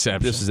this is an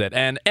exception. This is it.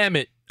 And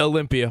Emmett,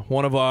 Olympia,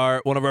 one of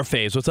our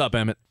faves. What's up,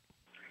 Emmett?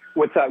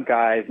 What's up,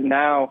 guys?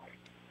 Now,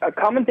 a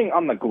common thing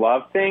on the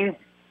glove thing,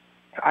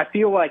 I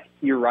feel like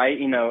you're right.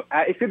 You know,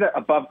 if you're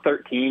above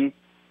 13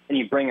 and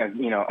you bring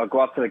a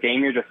glove to the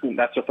game,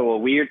 that's just a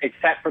little weird.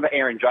 Except for the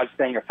Aaron Judge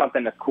thing or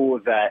something as cool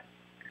as that.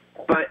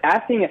 But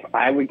asking if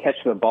I would catch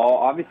the ball,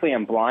 obviously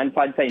I'm blind,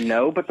 so I'd say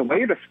no. But the way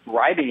you're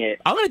describing it,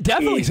 I'm going to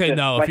definitely say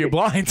no if you're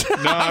blind.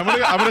 No, I'm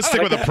gonna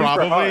stick with a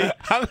probably.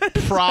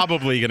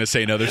 Probably going to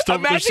say no. There's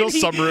still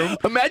some room.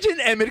 Imagine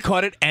Emmett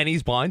caught it and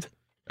he's blind.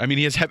 I mean,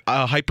 he has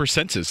hyper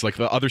senses. Like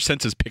the other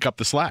senses pick up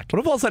the slack. What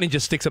if all of a sudden he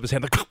just sticks up his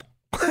hand like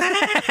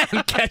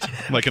and catch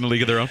it? Like in a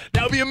league of their own?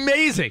 That would be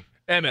amazing.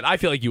 Emmett, I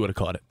feel like you would have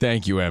caught it.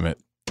 Thank you, Emmett.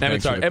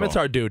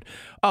 Emitar dude.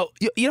 Oh,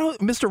 you know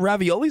Mr.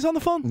 Ravioli's on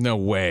the phone? No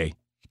way.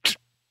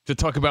 To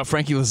talk about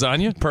Frankie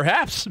Lasagna?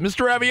 Perhaps.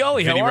 Mr.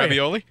 Ravioli, how Vinny are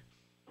Ravioli?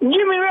 Jimmy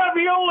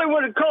Ravioli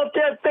would have caught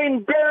that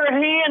thing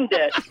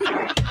barehanded.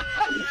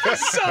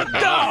 So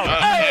dumb.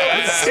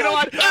 You know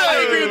what?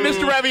 I agree with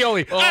Mr.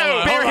 Ravioli.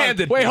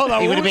 Barehanded. Wait, hold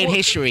on. He would have made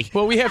history.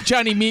 Well, we have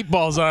Johnny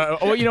Meatballs.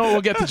 You know what?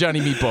 We'll get to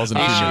Johnny Meatballs in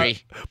a few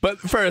minutes. But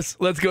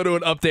first, let's go to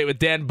an update with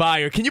Dan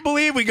Byer. Can you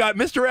believe we got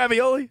Mr.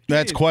 Ravioli?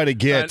 That's quite a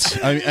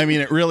get. I mean,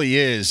 it really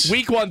is.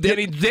 Week one,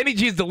 Danny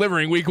G's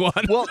delivering week one.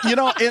 Well, you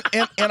know,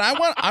 and I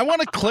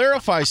want to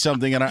clarify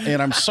something, and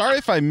I'm sorry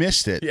if I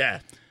missed it.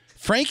 Yeah.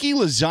 Frankie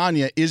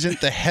Lasagna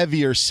isn't the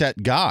heavier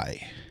set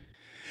guy.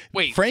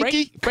 Wait,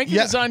 Frankie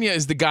Lasagna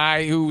is the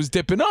guy who was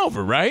dipping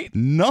over, right?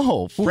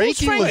 No,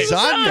 Frankie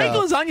Lasagna. Frankie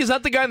Lasagna, is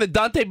that the guy in the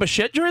Dante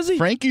Bichette jersey?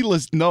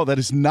 No, that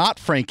is not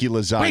Frankie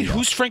Lasagna. Wait,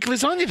 who's Frankie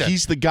Lasagna then?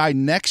 He's the guy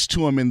next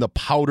to him in the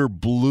powder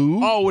blue.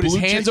 Oh, with his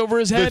hands over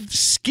his head? The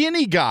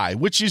skinny guy,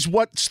 which is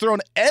what's thrown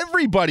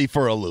everybody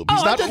for a loop.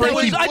 He's not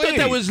Frankie. I thought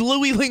that was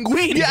Louis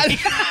Linguini. Yeah.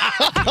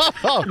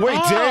 Wait,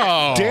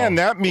 Dan,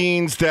 that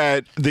means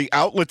that the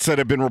outlets that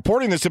have been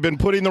reporting this have been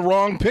putting the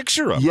wrong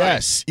picture up.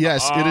 Yes, right?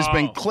 Yes. It has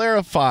been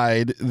clarified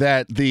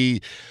that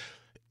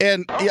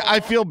and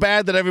I feel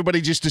bad that everybody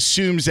just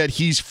assumes that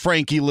he's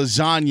Frankie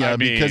Lasagna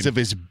because of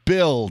his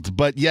build.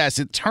 But yes,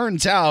 it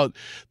turns out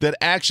that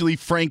actually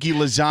Frankie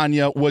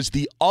Lasagna was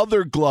the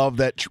other glove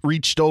that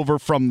reached over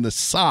from the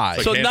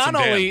side. So not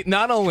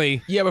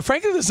only, yeah, but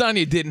Frankie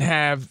Lasagna didn't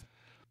have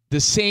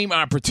the same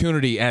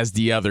opportunity as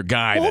the other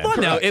guy. Hold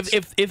on now.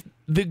 If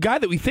the guy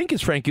that we think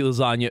is Frankie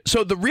Lasagna,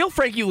 so the real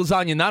Frankie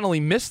Lasagna not only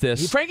missed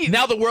this,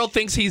 now the world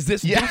thinks he's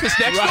this doofus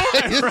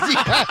next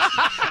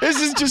door.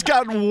 This has just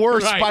gotten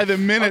worse by the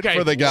minute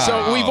for the guy.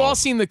 So we've all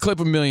seen the clip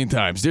a million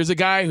times. There's a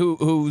guy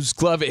whose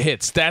glove it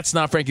hits. That's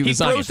not Frankie Lasagna.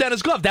 He throws down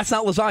his glove. That's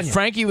not Lasagna.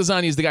 Frankie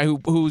Lasagna is the guy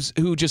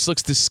who just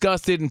looks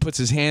disgusted and puts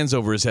his hands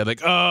over his head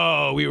like,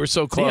 oh, we were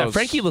so close. Yeah,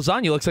 Frankie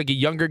Lasagna looks like a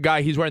younger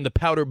guy. He's wearing the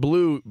powder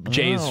blue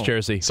Jays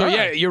jersey. So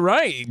yeah, you're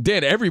right.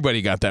 Dan,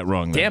 everybody got that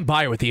wrong. Dan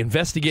Byer with the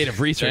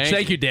investigative research.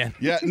 Thank you, Dan.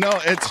 Yeah, no,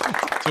 it's...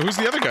 So who's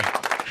the other guy?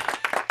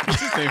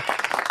 What's his name?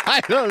 I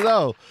don't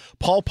know.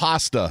 Paul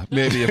Pasta,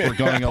 maybe, if we're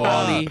going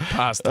along.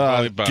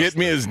 Pasta. Get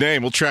me his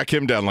name. We'll track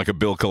him down like a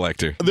bill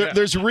collector.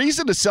 There's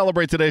reason to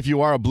celebrate today if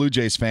you are a Blue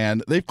Jays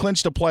fan. They've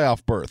clinched a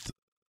playoff berth.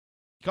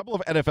 A couple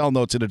of NFL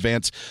notes in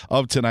advance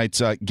of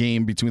tonight's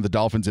game between the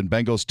Dolphins and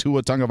Bengals.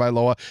 Tua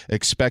Tagovailoa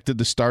expected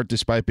to start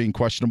despite being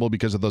questionable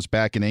because of those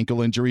back and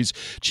ankle injuries.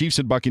 Chiefs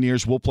and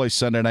Buccaneers will play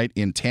Sunday night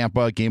in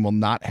Tampa. Game will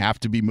not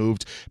have to be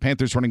moved.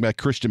 Panthers running back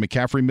Christian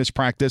McCaffrey missed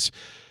practice.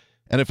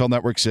 NFL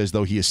Network says,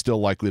 though, he is still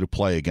likely to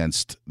play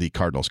against the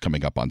Cardinals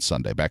coming up on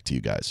Sunday. Back to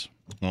you guys.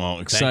 Well,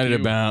 excited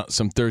about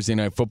some Thursday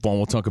night football.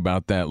 We'll talk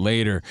about that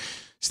later.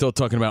 Still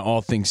talking about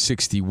all things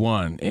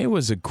 61. It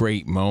was a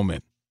great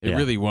moment. It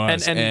really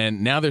was.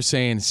 And now they're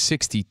saying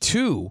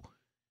 62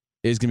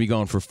 is going to be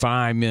going for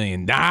 $5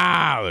 million.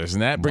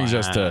 And that brings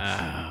us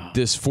to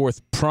this fourth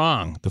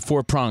prong, the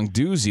four-prong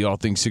doozy, all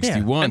things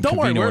 61. Yeah. And don't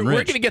worry, we're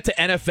going to get to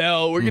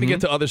NFL. We're going to get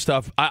Mm-hmm. to other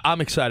stuff.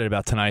 I'm excited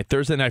about tonight.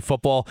 Thursday Night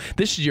Football.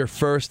 This is your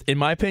first, in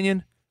my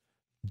opinion,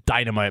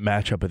 dynamite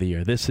matchup of the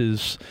year. This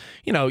is,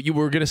 you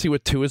were going to see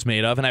what Tua's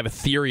made of, and I have a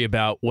theory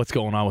about what's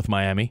going on with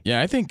Miami.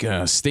 Yeah, I think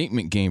a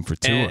statement game for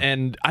Tua.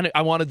 And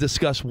I want to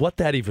discuss what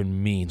that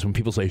even means when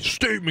people say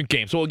statement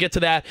game. So we'll get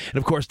to that. And,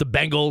 of course, the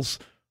Bengals.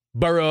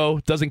 Burrow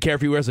doesn't care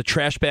if he wears a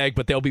trash bag,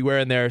 but they'll be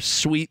wearing their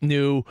sweet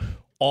new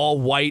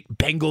all-white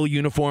Bengal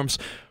uniforms.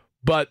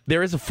 But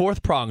there is a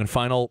fourth prong and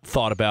final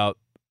thought about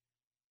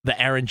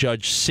the Aaron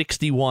Judge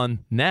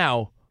 61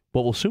 now,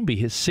 what will soon be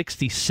his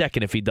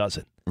 62nd if he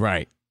doesn't.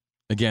 Right.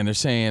 Again, they're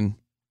saying,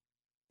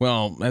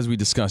 well, as we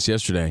discussed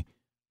yesterday,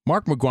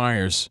 Mark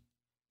McGwire's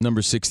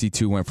number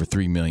 62 went for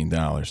 $3 million.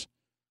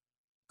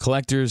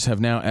 Collectors have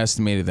now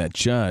estimated that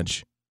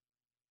Judge,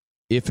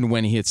 if and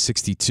when he hits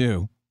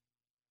 62,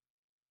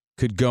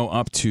 could go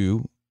up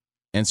to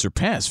and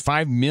surpass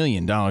 $5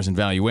 million in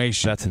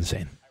valuation. That's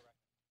insane.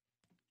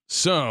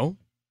 So,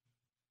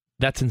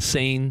 that's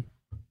insane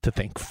to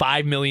think.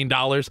 $5 million.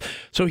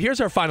 So here's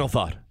our final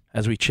thought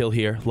as we chill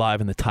here live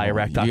in the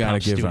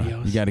TireRack.com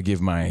studios. You got to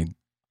give my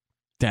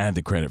dad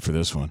the credit for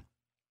this one.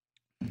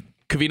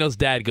 Covino's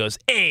dad goes,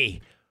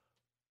 hey,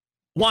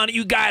 why don't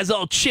you guys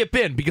all chip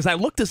in? Because I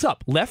looked this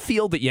up. Left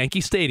field at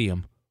Yankee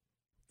Stadium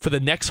for the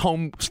next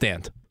home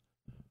stand.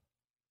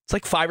 It's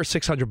like $500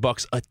 or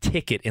 $600 a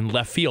ticket in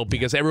left field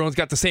because everyone's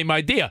got the same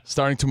idea.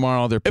 Starting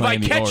tomorrow, they're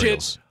playing the Orioles. If I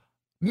catch it,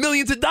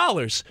 millions of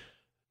dollars.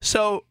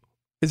 So,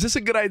 is this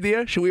a good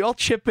idea? Should we all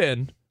chip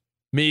in?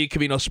 Me,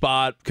 Covino's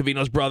Spot,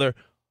 Covino's brother.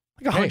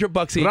 Like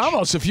 $100 each.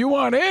 Ramos, if you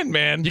want in,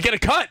 man. You get a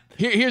cut.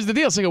 Here's the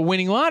deal. It's like a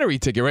winning lottery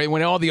ticket, right?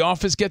 When all the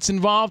office gets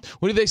involved,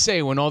 what do they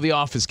say when all the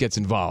office gets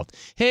involved?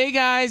 Hey,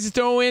 guys,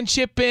 throw in,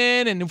 chip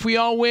in, and if we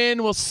all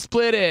win, we'll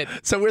split it.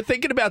 So we're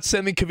thinking about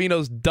sending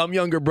Covino's dumb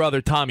younger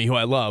brother, Tommy, who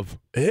I love.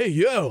 Hey,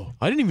 yo.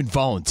 I didn't even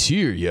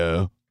volunteer,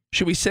 yo.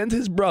 Should we send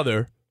his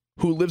brother,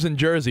 who lives in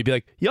Jersey be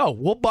like, yo,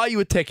 we'll buy you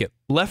a ticket.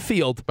 Left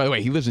field. By the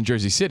way, he lives in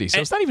Jersey City, so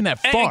it's not even that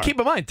far. And keep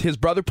in mind, his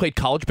brother played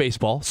college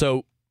baseball,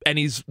 and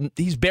he's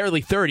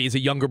barely 30. He's a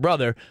younger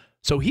brother.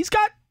 So he's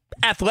got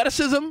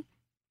athleticism.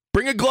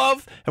 Bring a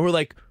glove. And we're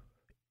like,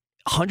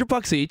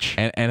 $100 each.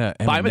 And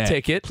buy him a net.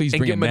 ticket. Please and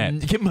bring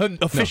give him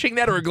a fishing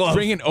net or a glove.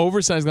 Bring an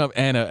oversized glove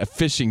and a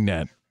fishing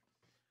net.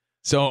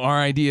 So our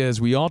idea is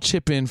we all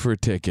chip in for a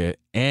ticket,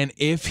 and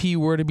if he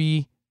were to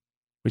be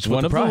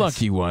one of the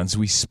lucky ones,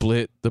 we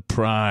split the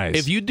prize.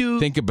 If you do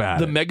think about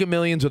the Mega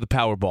Millions or the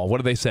Powerball, what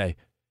do they say?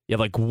 You have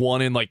like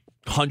one in like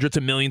hundreds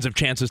of millions of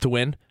chances to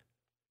win.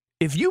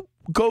 If you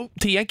go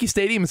to Yankee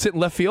Stadium and sit in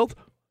left field,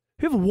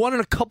 you have a 1 in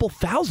a couple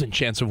thousand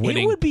chance of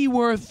winning. It would be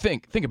worth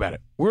think about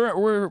it.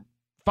 We're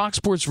Fox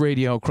Sports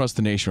Radio across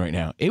the nation right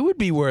now. It would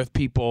be worth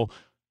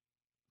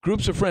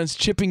groups of friends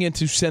chipping in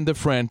to send a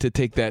friend to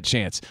take that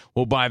chance.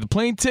 We'll buy the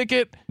plane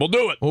ticket. We'll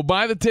do it. We'll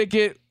buy the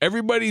ticket.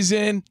 Everybody's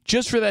in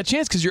just for that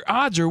chance because your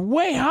odds are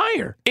way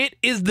higher. It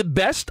is the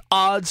best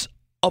odds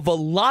of a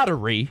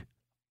lottery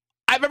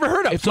I've ever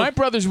heard of. If my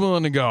brother's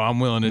willing to go,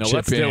 I'm willing to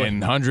chip in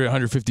 100,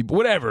 150,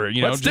 whatever,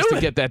 just to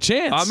get that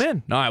chance. I'm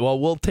in. All right, well,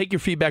 we'll take your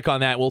feedback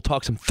on that. We'll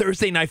talk some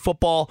Thursday Night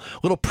Football, a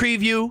little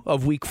preview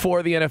of Week 4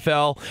 of the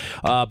NFL.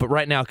 But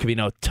right now,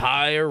 Covino,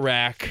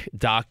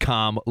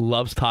 TireRack.com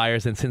loves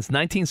tires, and since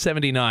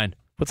 1979,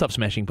 what's up,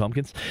 Smashing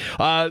Pumpkins?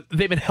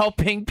 They've been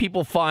helping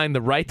people find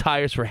the right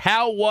tires for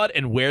how, what,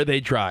 and where they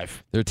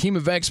drive. Their team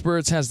of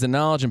experts has the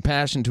knowledge and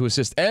passion to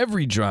assist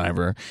every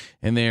driver,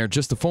 and they're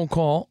just a phone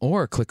call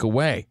or a click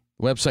away.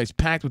 The website's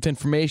packed with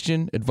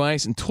information,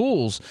 advice, and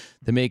tools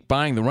that make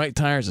buying the right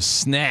tires a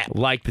snap.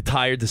 Like the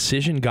Tire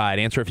Decision Guide.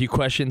 Answer a few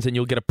questions, and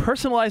you'll get a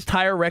personalized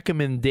tire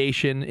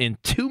recommendation in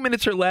 2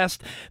 minutes or less.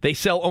 They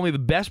sell only the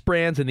best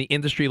brands in the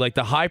industry, like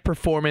the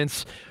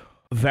high-performance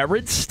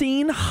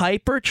Veridstein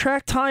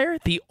Hypertrack tire,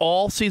 the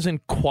all-season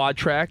quad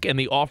track, and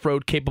the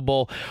off-road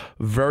capable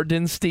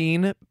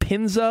Verdenstein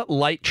Pinza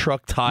light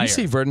truck tire. You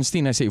say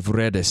Verdenstein, I say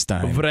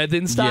Vredestein.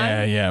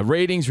 Vredestein? Yeah.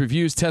 Ratings,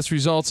 reviews, test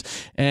results,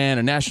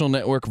 and a national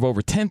network of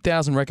over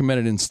 10,000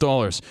 recommended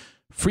installers.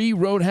 Free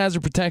road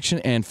hazard protection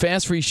and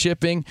fast free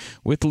shipping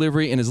with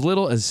delivery in as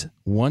little as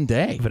 1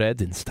 day.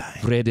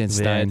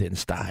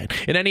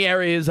 Vredestein. In any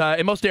areas,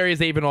 in most areas,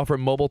 they even offer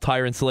mobile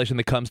tire installation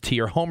that comes to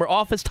your home or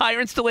office.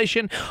 Tire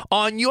installation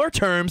on your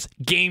terms.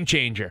 Game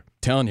changer.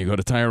 Telling you, go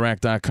to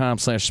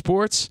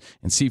TireRack.com/sports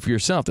and see for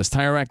yourself. That's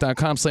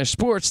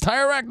TireRack.com/sports.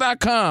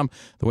 TireRack.com,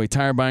 the way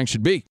tire buying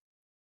should be.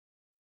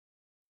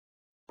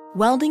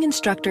 Welding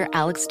instructor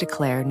Alex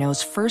DeClaire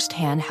knows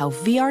firsthand how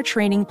VR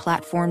training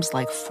platforms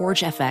like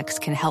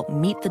ForgeFX can help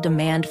meet the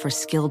demand for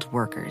skilled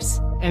workers.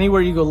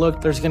 Anywhere you go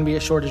look, there's going to be a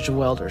shortage of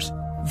welders.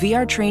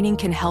 VR training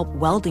can help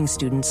welding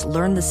students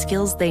learn the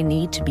skills they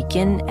need to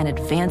begin and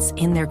advance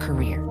in their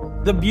career.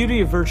 The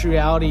beauty of virtual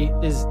reality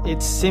is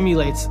it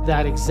simulates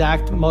that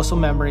exact muscle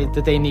memory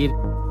that they need.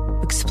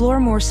 Explore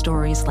more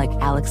stories like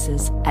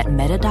Alex's at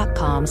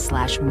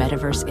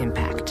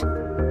meta.com/metaverseimpact.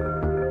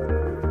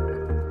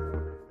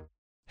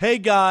 Hey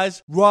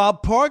guys,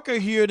 Rob Parker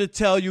here to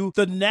tell you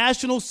the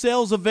national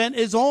sales event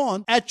is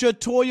on at your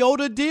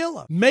Toyota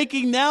dealer,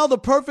 making now the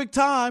perfect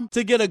time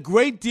to get a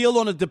great deal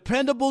on a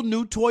dependable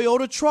new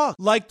Toyota truck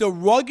like the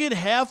rugged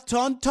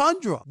half-ton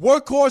Tundra.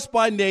 Workhorse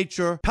by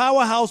nature,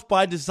 powerhouse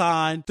by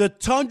design, the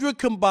Tundra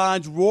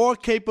combines raw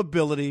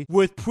capability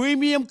with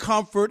premium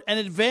comfort and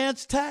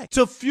advanced tech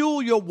to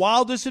fuel your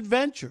wildest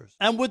adventures.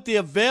 And with the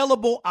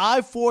available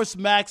iForce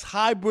Max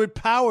hybrid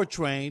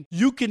powertrain,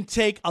 you can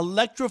take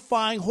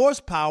electrifying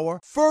horsepower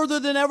further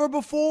than ever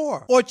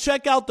before. Or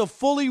check out the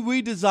fully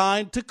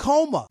redesigned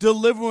Tacoma,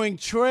 delivering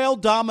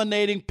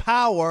trail-dominating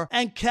power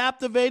and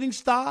captivating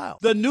style.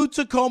 The new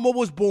Tacoma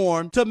was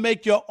born to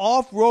make your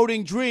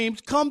off-roading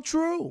dreams come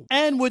true.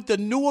 And with the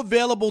new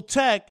available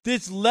tech,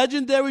 this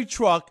legendary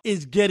truck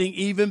is getting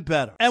even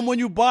better. And when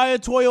you buy a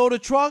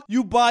Toyota truck,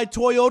 you buy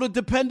Toyota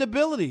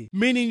dependability,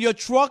 meaning your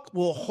truck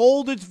will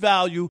hold its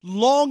value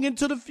long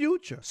into the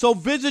future. So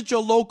visit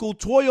your local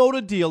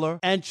Toyota dealer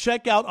and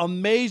check out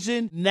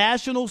amazing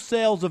national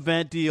sales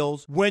event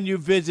deals when you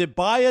visit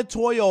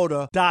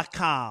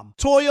buyatoyota.com.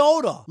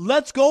 Toyota,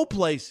 let's go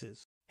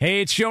places.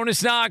 Hey, it's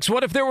Jonas Knox.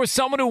 What if there was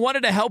someone who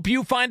wanted to help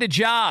you find a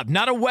job?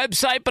 Not a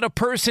website, but a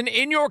person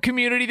in your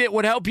community that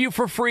would help you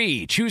for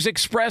free. Choose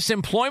Express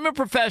Employment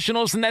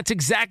Professionals, and that's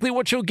exactly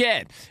what you'll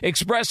get.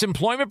 Express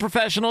Employment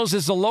Professionals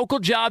is the local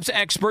jobs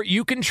expert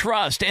you can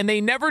trust, and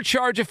they never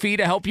charge a fee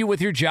to help you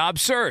with your job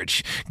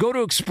search. Go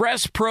to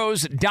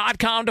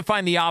expresspros.com to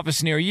find the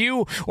office near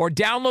you, or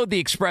download the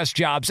Express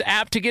Jobs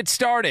app to get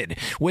started.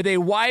 With a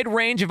wide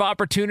range of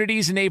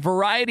opportunities in a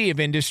variety of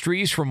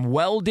industries, from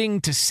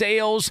welding to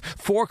sales,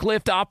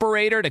 forklift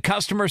operator to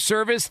customer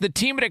service, the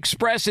team at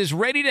Express is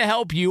ready to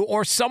help you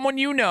or someone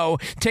you know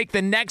take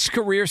the next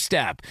career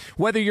step.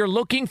 Whether you're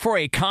looking for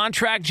a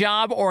contract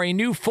job or a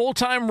new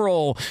full-time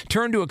role,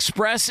 turn to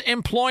Express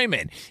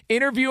Employment.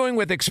 Interviewing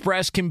with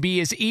Express can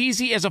be as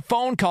easy as a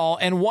phone call,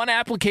 and one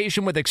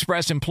application with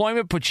Express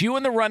Employment puts you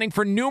in the running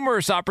for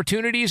numerous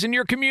opportunities in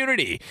your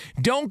community.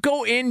 Don't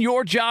go in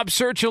your job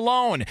search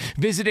alone.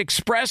 Visit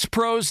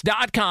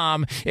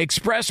expresspros.com,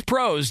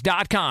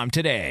 expresspros.com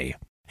today.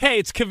 Hey,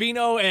 it's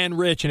Covino and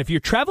Rich, and if you're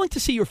traveling to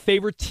see your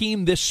favorite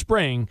team this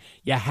spring,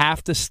 you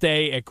have to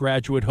stay at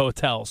Graduate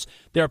Hotels.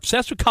 They're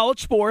obsessed with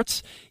college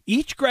sports.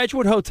 Each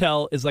Graduate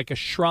Hotel is like a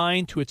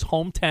shrine to its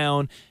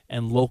hometown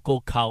and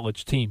local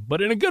college team,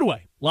 but in a good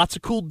way. Lots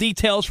of cool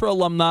details for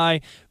alumni,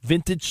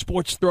 vintage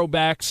sports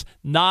throwbacks,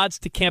 nods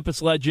to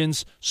campus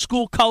legends,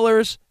 school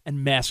colors,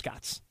 and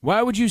mascots.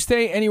 Why would you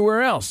stay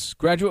anywhere else?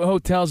 Graduate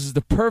Hotels is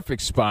the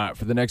perfect spot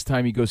for the next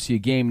time you go see a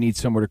game and need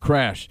somewhere to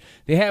crash.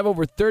 They have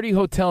over 30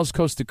 hotels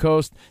coast to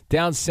coast,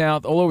 down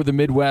south, all over the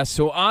Midwest,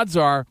 so odds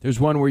are there's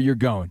one where you're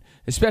going,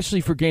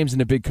 especially for games in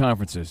the big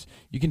conferences.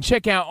 You can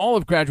check out all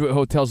of Graduate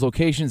Hotels'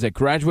 locations at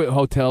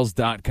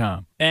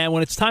graduatehotels.com. And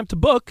when it's time to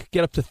book,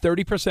 get up to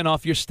 30%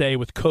 off your stay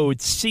with code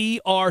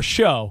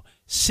CRSHOW.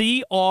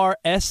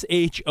 CRSHOW.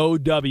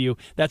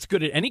 That's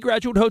good at any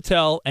Graduate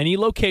Hotel, any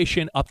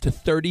location, up to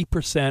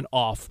 30%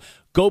 off.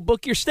 Go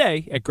book your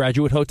stay at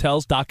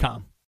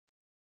graduatehotels.com.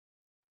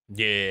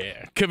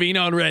 Yeah,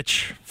 Covino and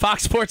Rich,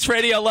 Fox Sports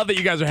Radio. I love that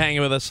you guys are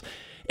hanging with us.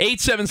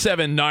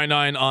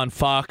 877-99 on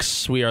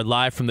Fox. We are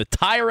live from the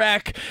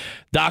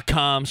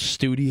TireRack.com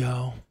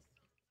studio.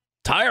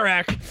 Tire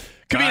Rack.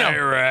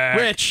 Covino,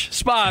 Rich,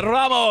 Spot,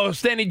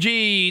 Ramos, Danny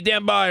G,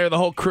 Dan Byer, the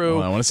whole crew.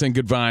 Well, I want to send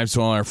good vibes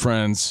to all our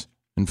friends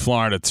in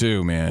Florida,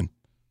 too, man.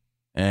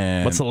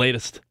 And what's the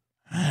latest?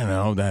 I don't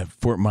know. That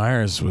Fort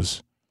Myers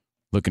was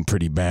looking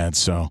pretty bad.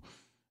 So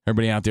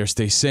everybody out there,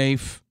 stay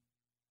safe.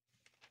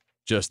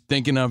 Just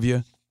thinking of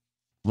you.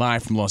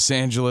 Live from Los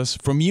Angeles,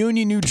 from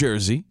Union, New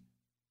Jersey.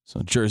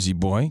 So Jersey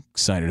boy,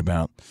 excited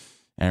about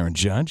Aaron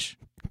Judge.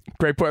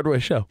 Great Broadway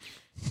show.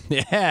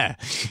 Yeah.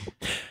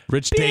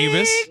 Rich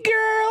Davis.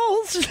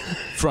 Girls.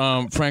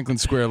 From Franklin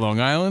Square, Long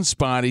Island.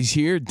 Spotty's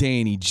here.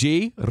 Danny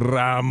G.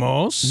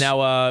 Ramos.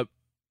 Now,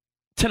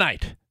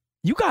 tonight,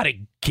 you got a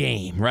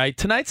game, right?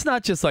 Tonight's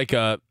not just like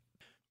a...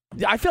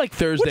 I feel like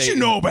Thursday... What you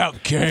know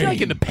about game? I feel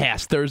like in the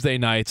past, Thursday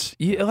nights,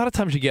 a lot of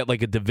times you get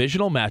like a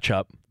divisional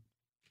matchup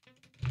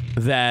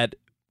that,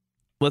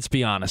 let's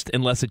be honest,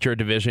 unless it's your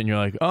division, you're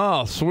like,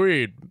 oh,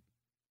 sweet.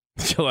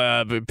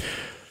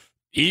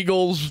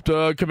 Eagles,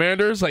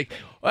 Commanders, like,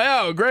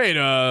 oh, great.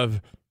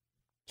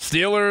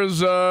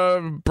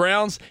 Steelers,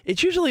 Browns.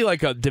 It's usually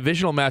like a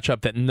divisional matchup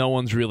that no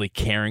one's really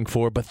caring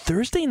for, but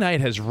Thursday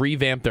night has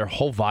revamped their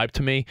whole vibe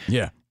to me.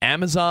 Yeah.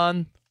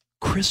 Amazon,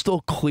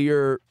 crystal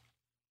clear,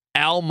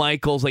 Al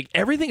Michaels, like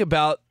everything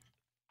about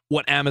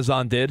what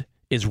Amazon did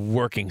is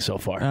working so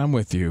far. I'm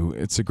with you.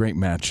 It's a great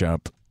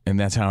matchup, and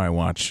that's how I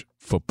watch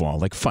football.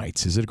 Like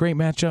fights. Is it a great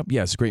matchup?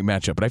 Yeah, it's a great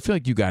matchup, but I feel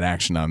like you got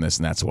action on this,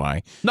 and that's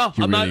why. No,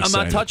 I'm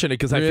not touching it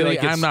because I feel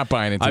like I'm not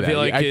buying into that. I feel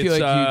like you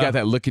got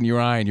that look in your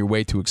eye and you're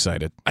way too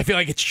excited. I feel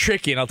like it's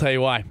tricky, and I'll tell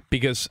you why.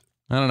 Because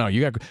I don't know.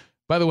 You got.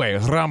 By the way,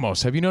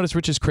 Ramos, have you noticed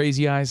Rich's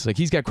crazy eyes? Like,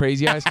 he's got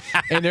crazy eyes,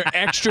 and they're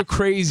extra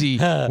crazy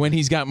when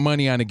he's got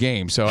money on a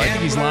game. So I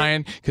think he's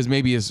lying because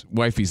maybe his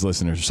wifey's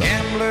listening or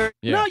something.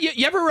 Yeah. No,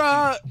 you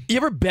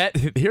ever bet?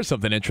 Here's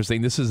something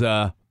interesting. This is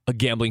a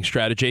gambling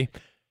strategy.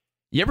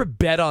 You ever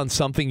bet on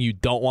something you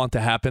don't want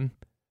to happen?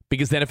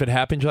 Because then if it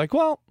happens, you're like,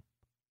 well,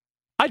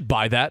 I'd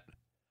buy that.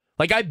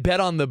 Like, I bet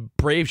on the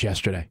Braves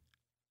yesterday.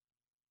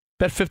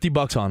 Bet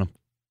 $50 on them.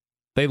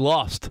 They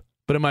lost.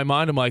 But in my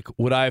mind, I'm like,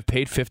 would I have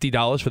paid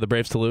 $50 for the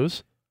Braves to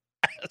lose?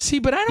 See,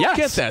 but I don't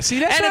get that. See,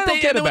 that's what I don't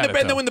get about it.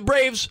 And then when the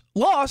Braves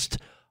lost,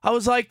 I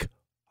was like,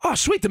 oh,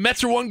 sweet, the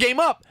Mets are one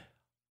game up.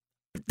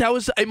 That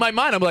was, in my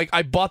mind, I'm like,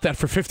 I bought that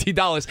for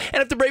 $50.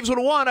 And if the Braves would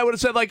have won, I would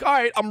have said, like, all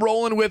right, I'm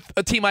rolling with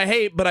a team I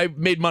hate, but I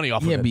made money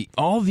off of it. Yeah,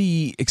 all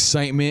the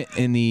excitement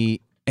in the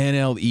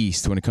NL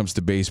East when it comes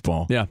to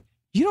baseball. Yeah.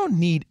 You don't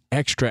need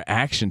extra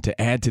action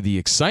to add to the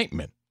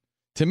excitement.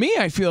 To me,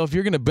 I feel if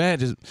you're going to bet,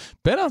 just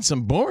bet on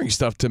some boring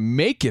stuff to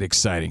make it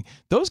exciting.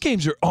 Those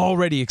games are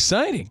already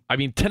exciting. I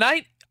mean,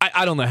 tonight,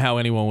 I don't know how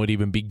anyone would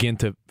even begin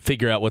to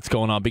figure out what's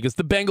going on because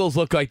the Bengals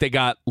look like they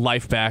got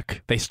life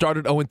back. They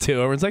started 0-2.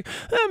 Everyone's like,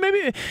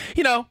 maybe,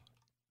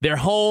 they're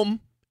home.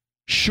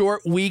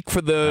 Short week for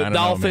the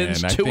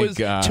Dolphins.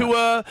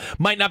 Tua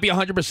might not be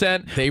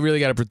 100%. They really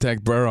got to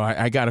protect Burrow.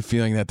 I got a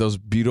feeling that those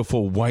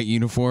beautiful white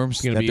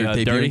uniforms that they're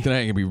debuting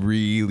tonight are going to be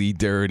really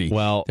dirty.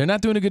 Well, they're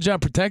not doing a good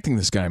job protecting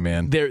this guy,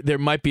 man. There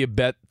might be a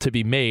bet to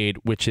be made,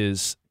 which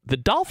is the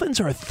Dolphins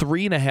are a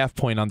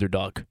 3.5-point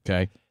underdog.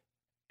 Okay.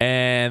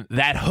 And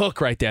that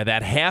hook right there,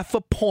 that half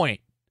a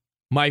point,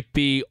 might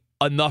be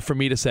enough for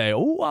me to say,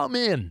 oh, I'm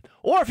in.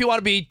 Or if you want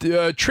to be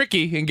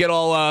tricky and get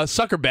all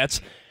sucker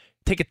bets,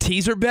 take a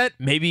teaser bet,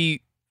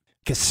 maybe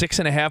a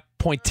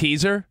 6.5-point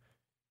teaser.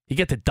 You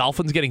get the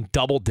Dolphins getting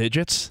double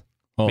digits.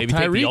 Well, Maybe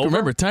take the over.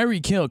 Remember,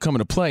 Tyreek Hill coming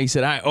to play. He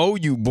said, "I owe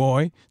you,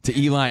 boy," to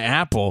Eli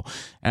Apple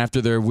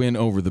after their win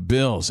over the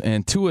Bills.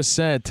 And Tua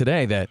said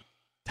today that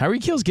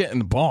Tyreek Hill's getting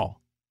the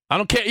ball. I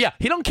don't care. Yeah,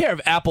 he don't care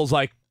if Apple's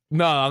like,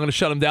 no, I'm going to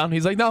shut him down.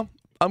 He's like, no,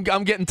 I'm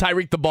getting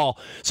Tyreek the ball.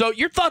 So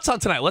your thoughts on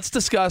tonight? Let's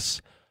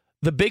discuss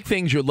the big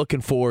things you're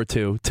looking forward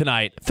to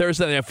tonight.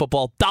 Thursday Night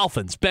Football,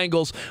 Dolphins,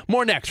 Bengals.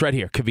 More next right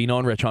here. Covino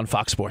and Rich on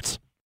Fox Sports.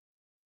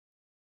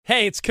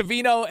 Hey, it's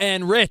Covino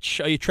and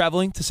Rich. Are you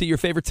traveling to see your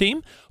favorite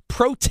team?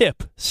 Pro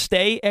tip,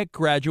 stay at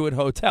Graduate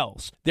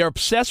Hotels. They're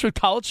obsessed with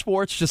college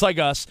sports, just like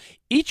us.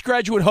 Each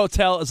Graduate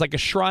Hotel is like a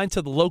shrine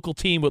to the local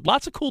team with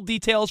lots of cool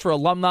details for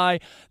alumni,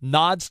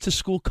 nods to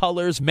school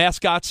colors,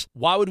 mascots.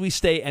 Why would we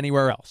stay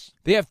anywhere else?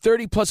 They have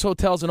 30-plus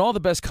hotels in all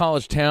the best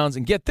college towns.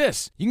 And get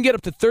this, you can get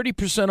up to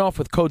 30% off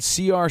with code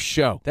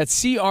CRSHOW. That's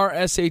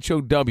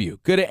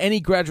CRSHOW. Go to any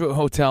Graduate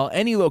Hotel,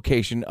 any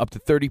location, up to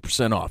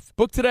 30% off.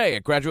 Book today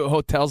at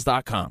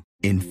graduatehotels.com.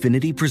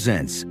 Infiniti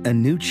presents a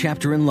new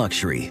chapter in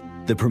luxury,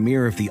 the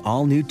premiere of the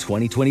all-new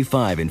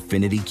 2025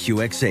 Infiniti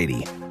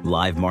QX80,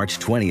 live March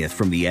 20th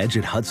from the Edge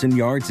at Hudson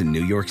Yards in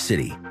New York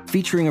City,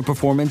 featuring a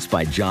performance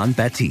by John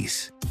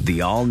Batiste.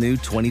 The all-new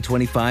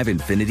 2025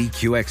 Infiniti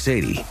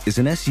QX80 is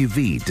an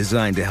SUV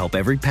designed to help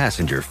every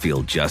passenger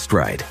feel just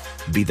right.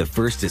 Be the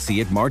first to see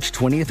it March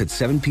 20th at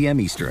 7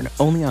 p.m. Eastern,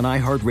 only on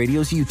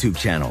iHeartRadio's YouTube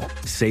channel.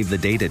 Save the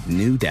date at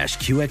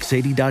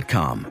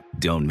new-QX80.com.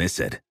 Don't miss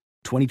it.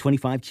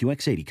 2025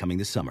 QX80 coming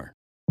this summer.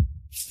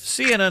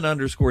 CNN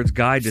Underscored's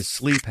Guide to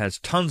Sleep has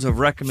tons of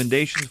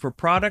recommendations for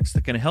products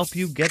that can help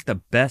you get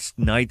the best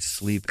night's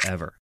sleep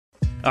ever.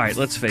 All right,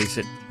 let's face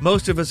it,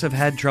 most of us have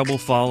had trouble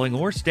falling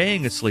or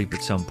staying asleep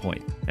at some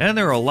point, and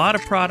there are a lot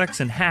of products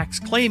and hacks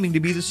claiming to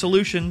be the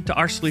solution to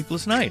our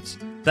sleepless nights.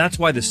 That's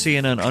why the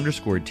CNN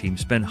Underscored team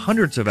spend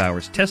hundreds of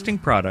hours testing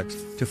products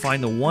to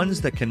find the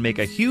ones that can make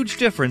a huge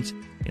difference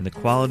in the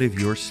quality of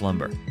your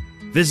slumber.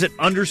 Visit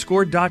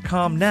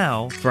underscored.com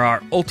now for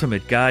our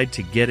ultimate guide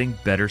to getting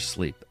better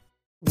sleep.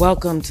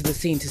 Welcome to the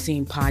Scene to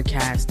Scene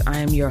podcast. I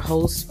am your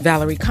host,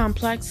 Valerie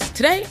Complex.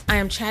 Today, I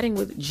am chatting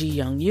with Ji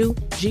Young Yu.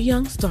 Ji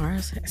Young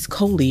stars as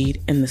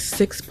co-lead in the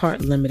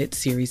 6-part limited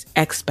series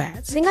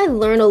Expats. I think I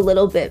learn a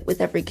little bit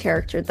with every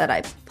character that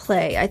I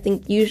play. I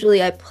think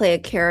usually I play a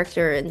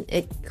character and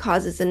it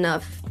causes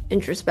enough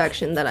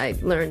introspection that I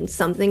learn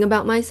something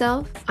about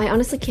myself. I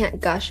honestly can't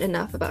gush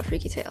enough about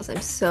Freaky Tales.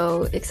 I'm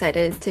so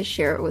excited to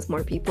share it with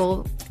more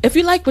people. If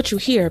you like what you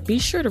hear, be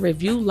sure to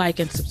review, like,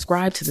 and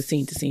subscribe to the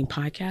Scene to Scene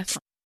podcast